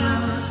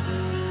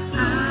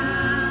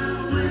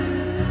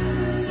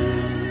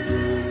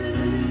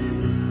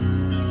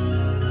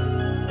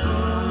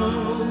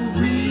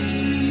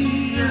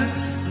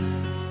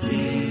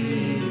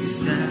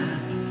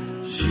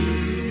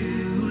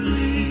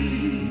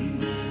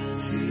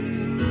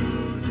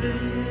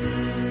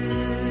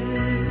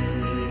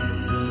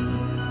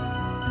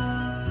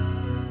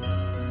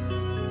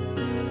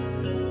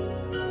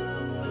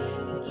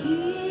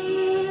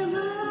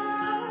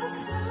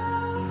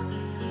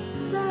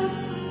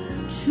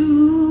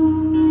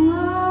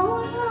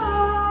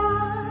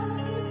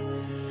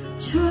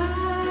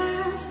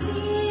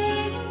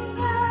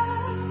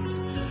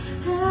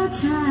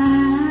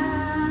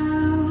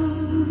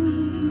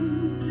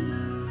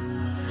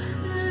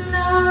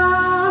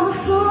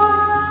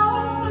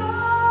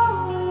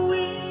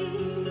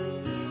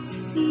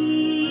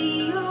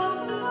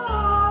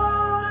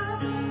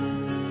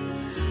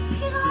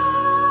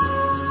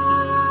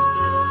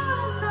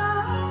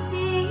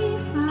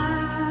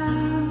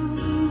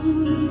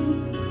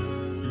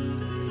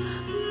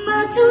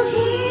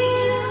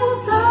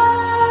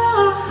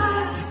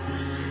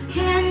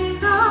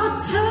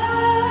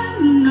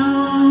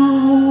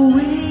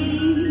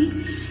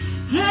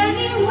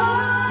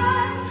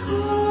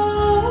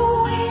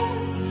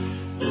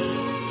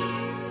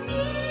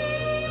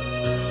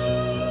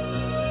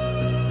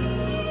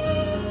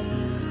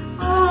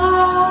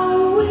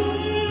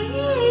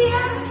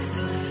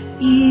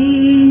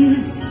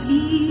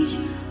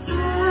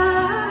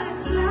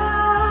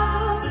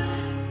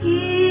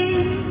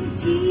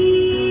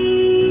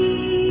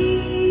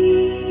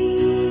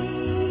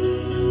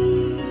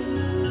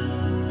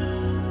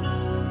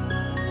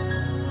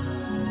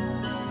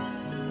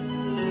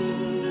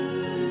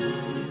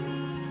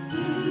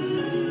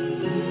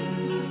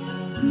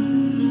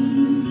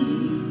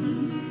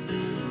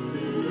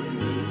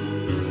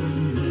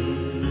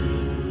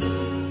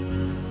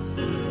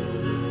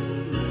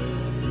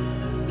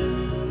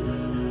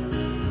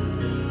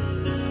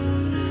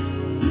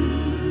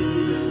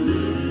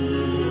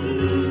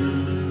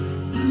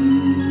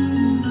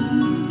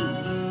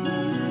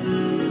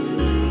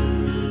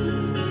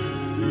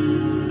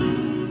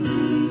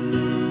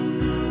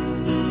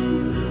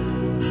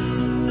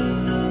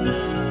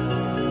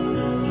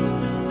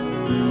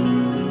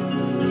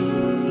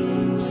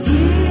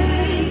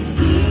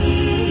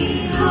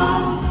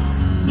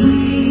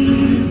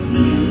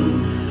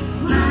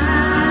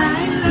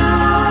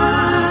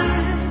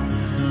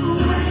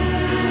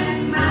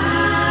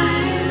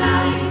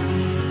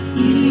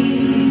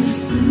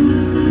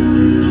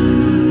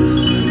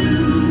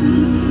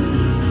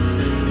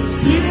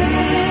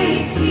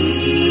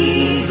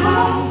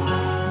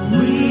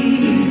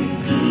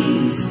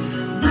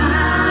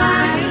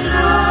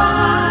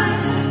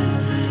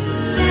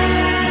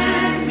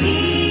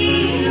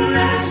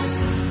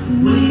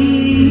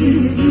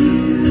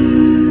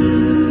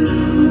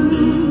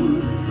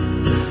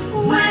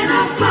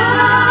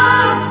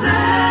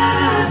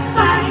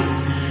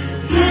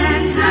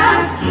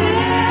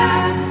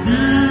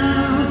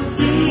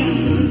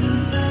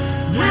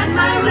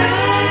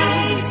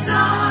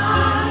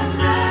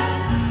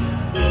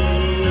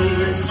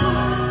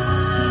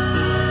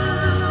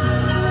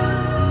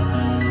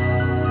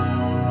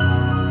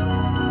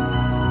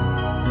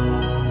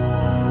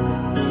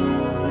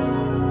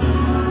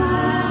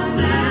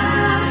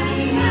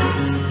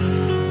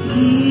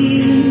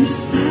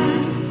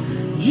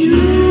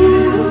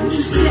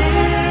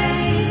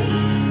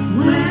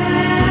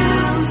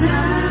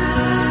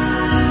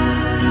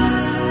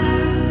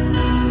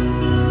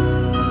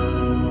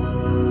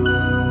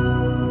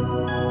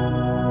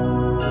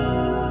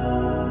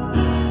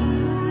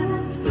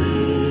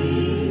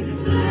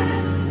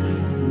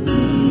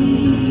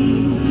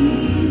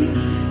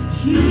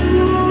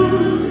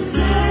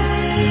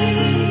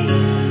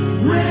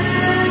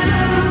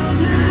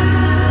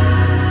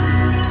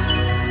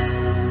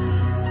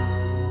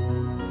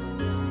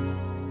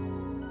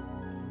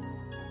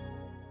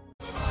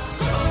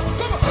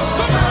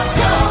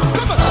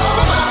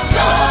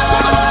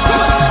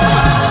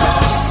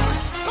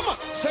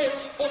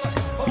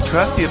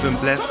 Trust you have been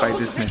blessed by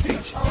this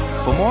message.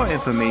 For more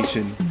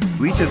information,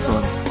 reach us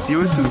on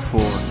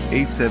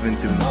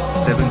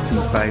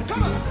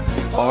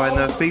 024-873-7250 or on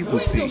our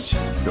Facebook page,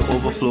 The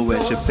Overflow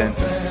Worship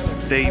Center.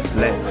 Stay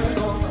blessed.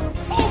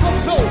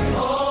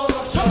 Overflow.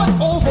 Somebody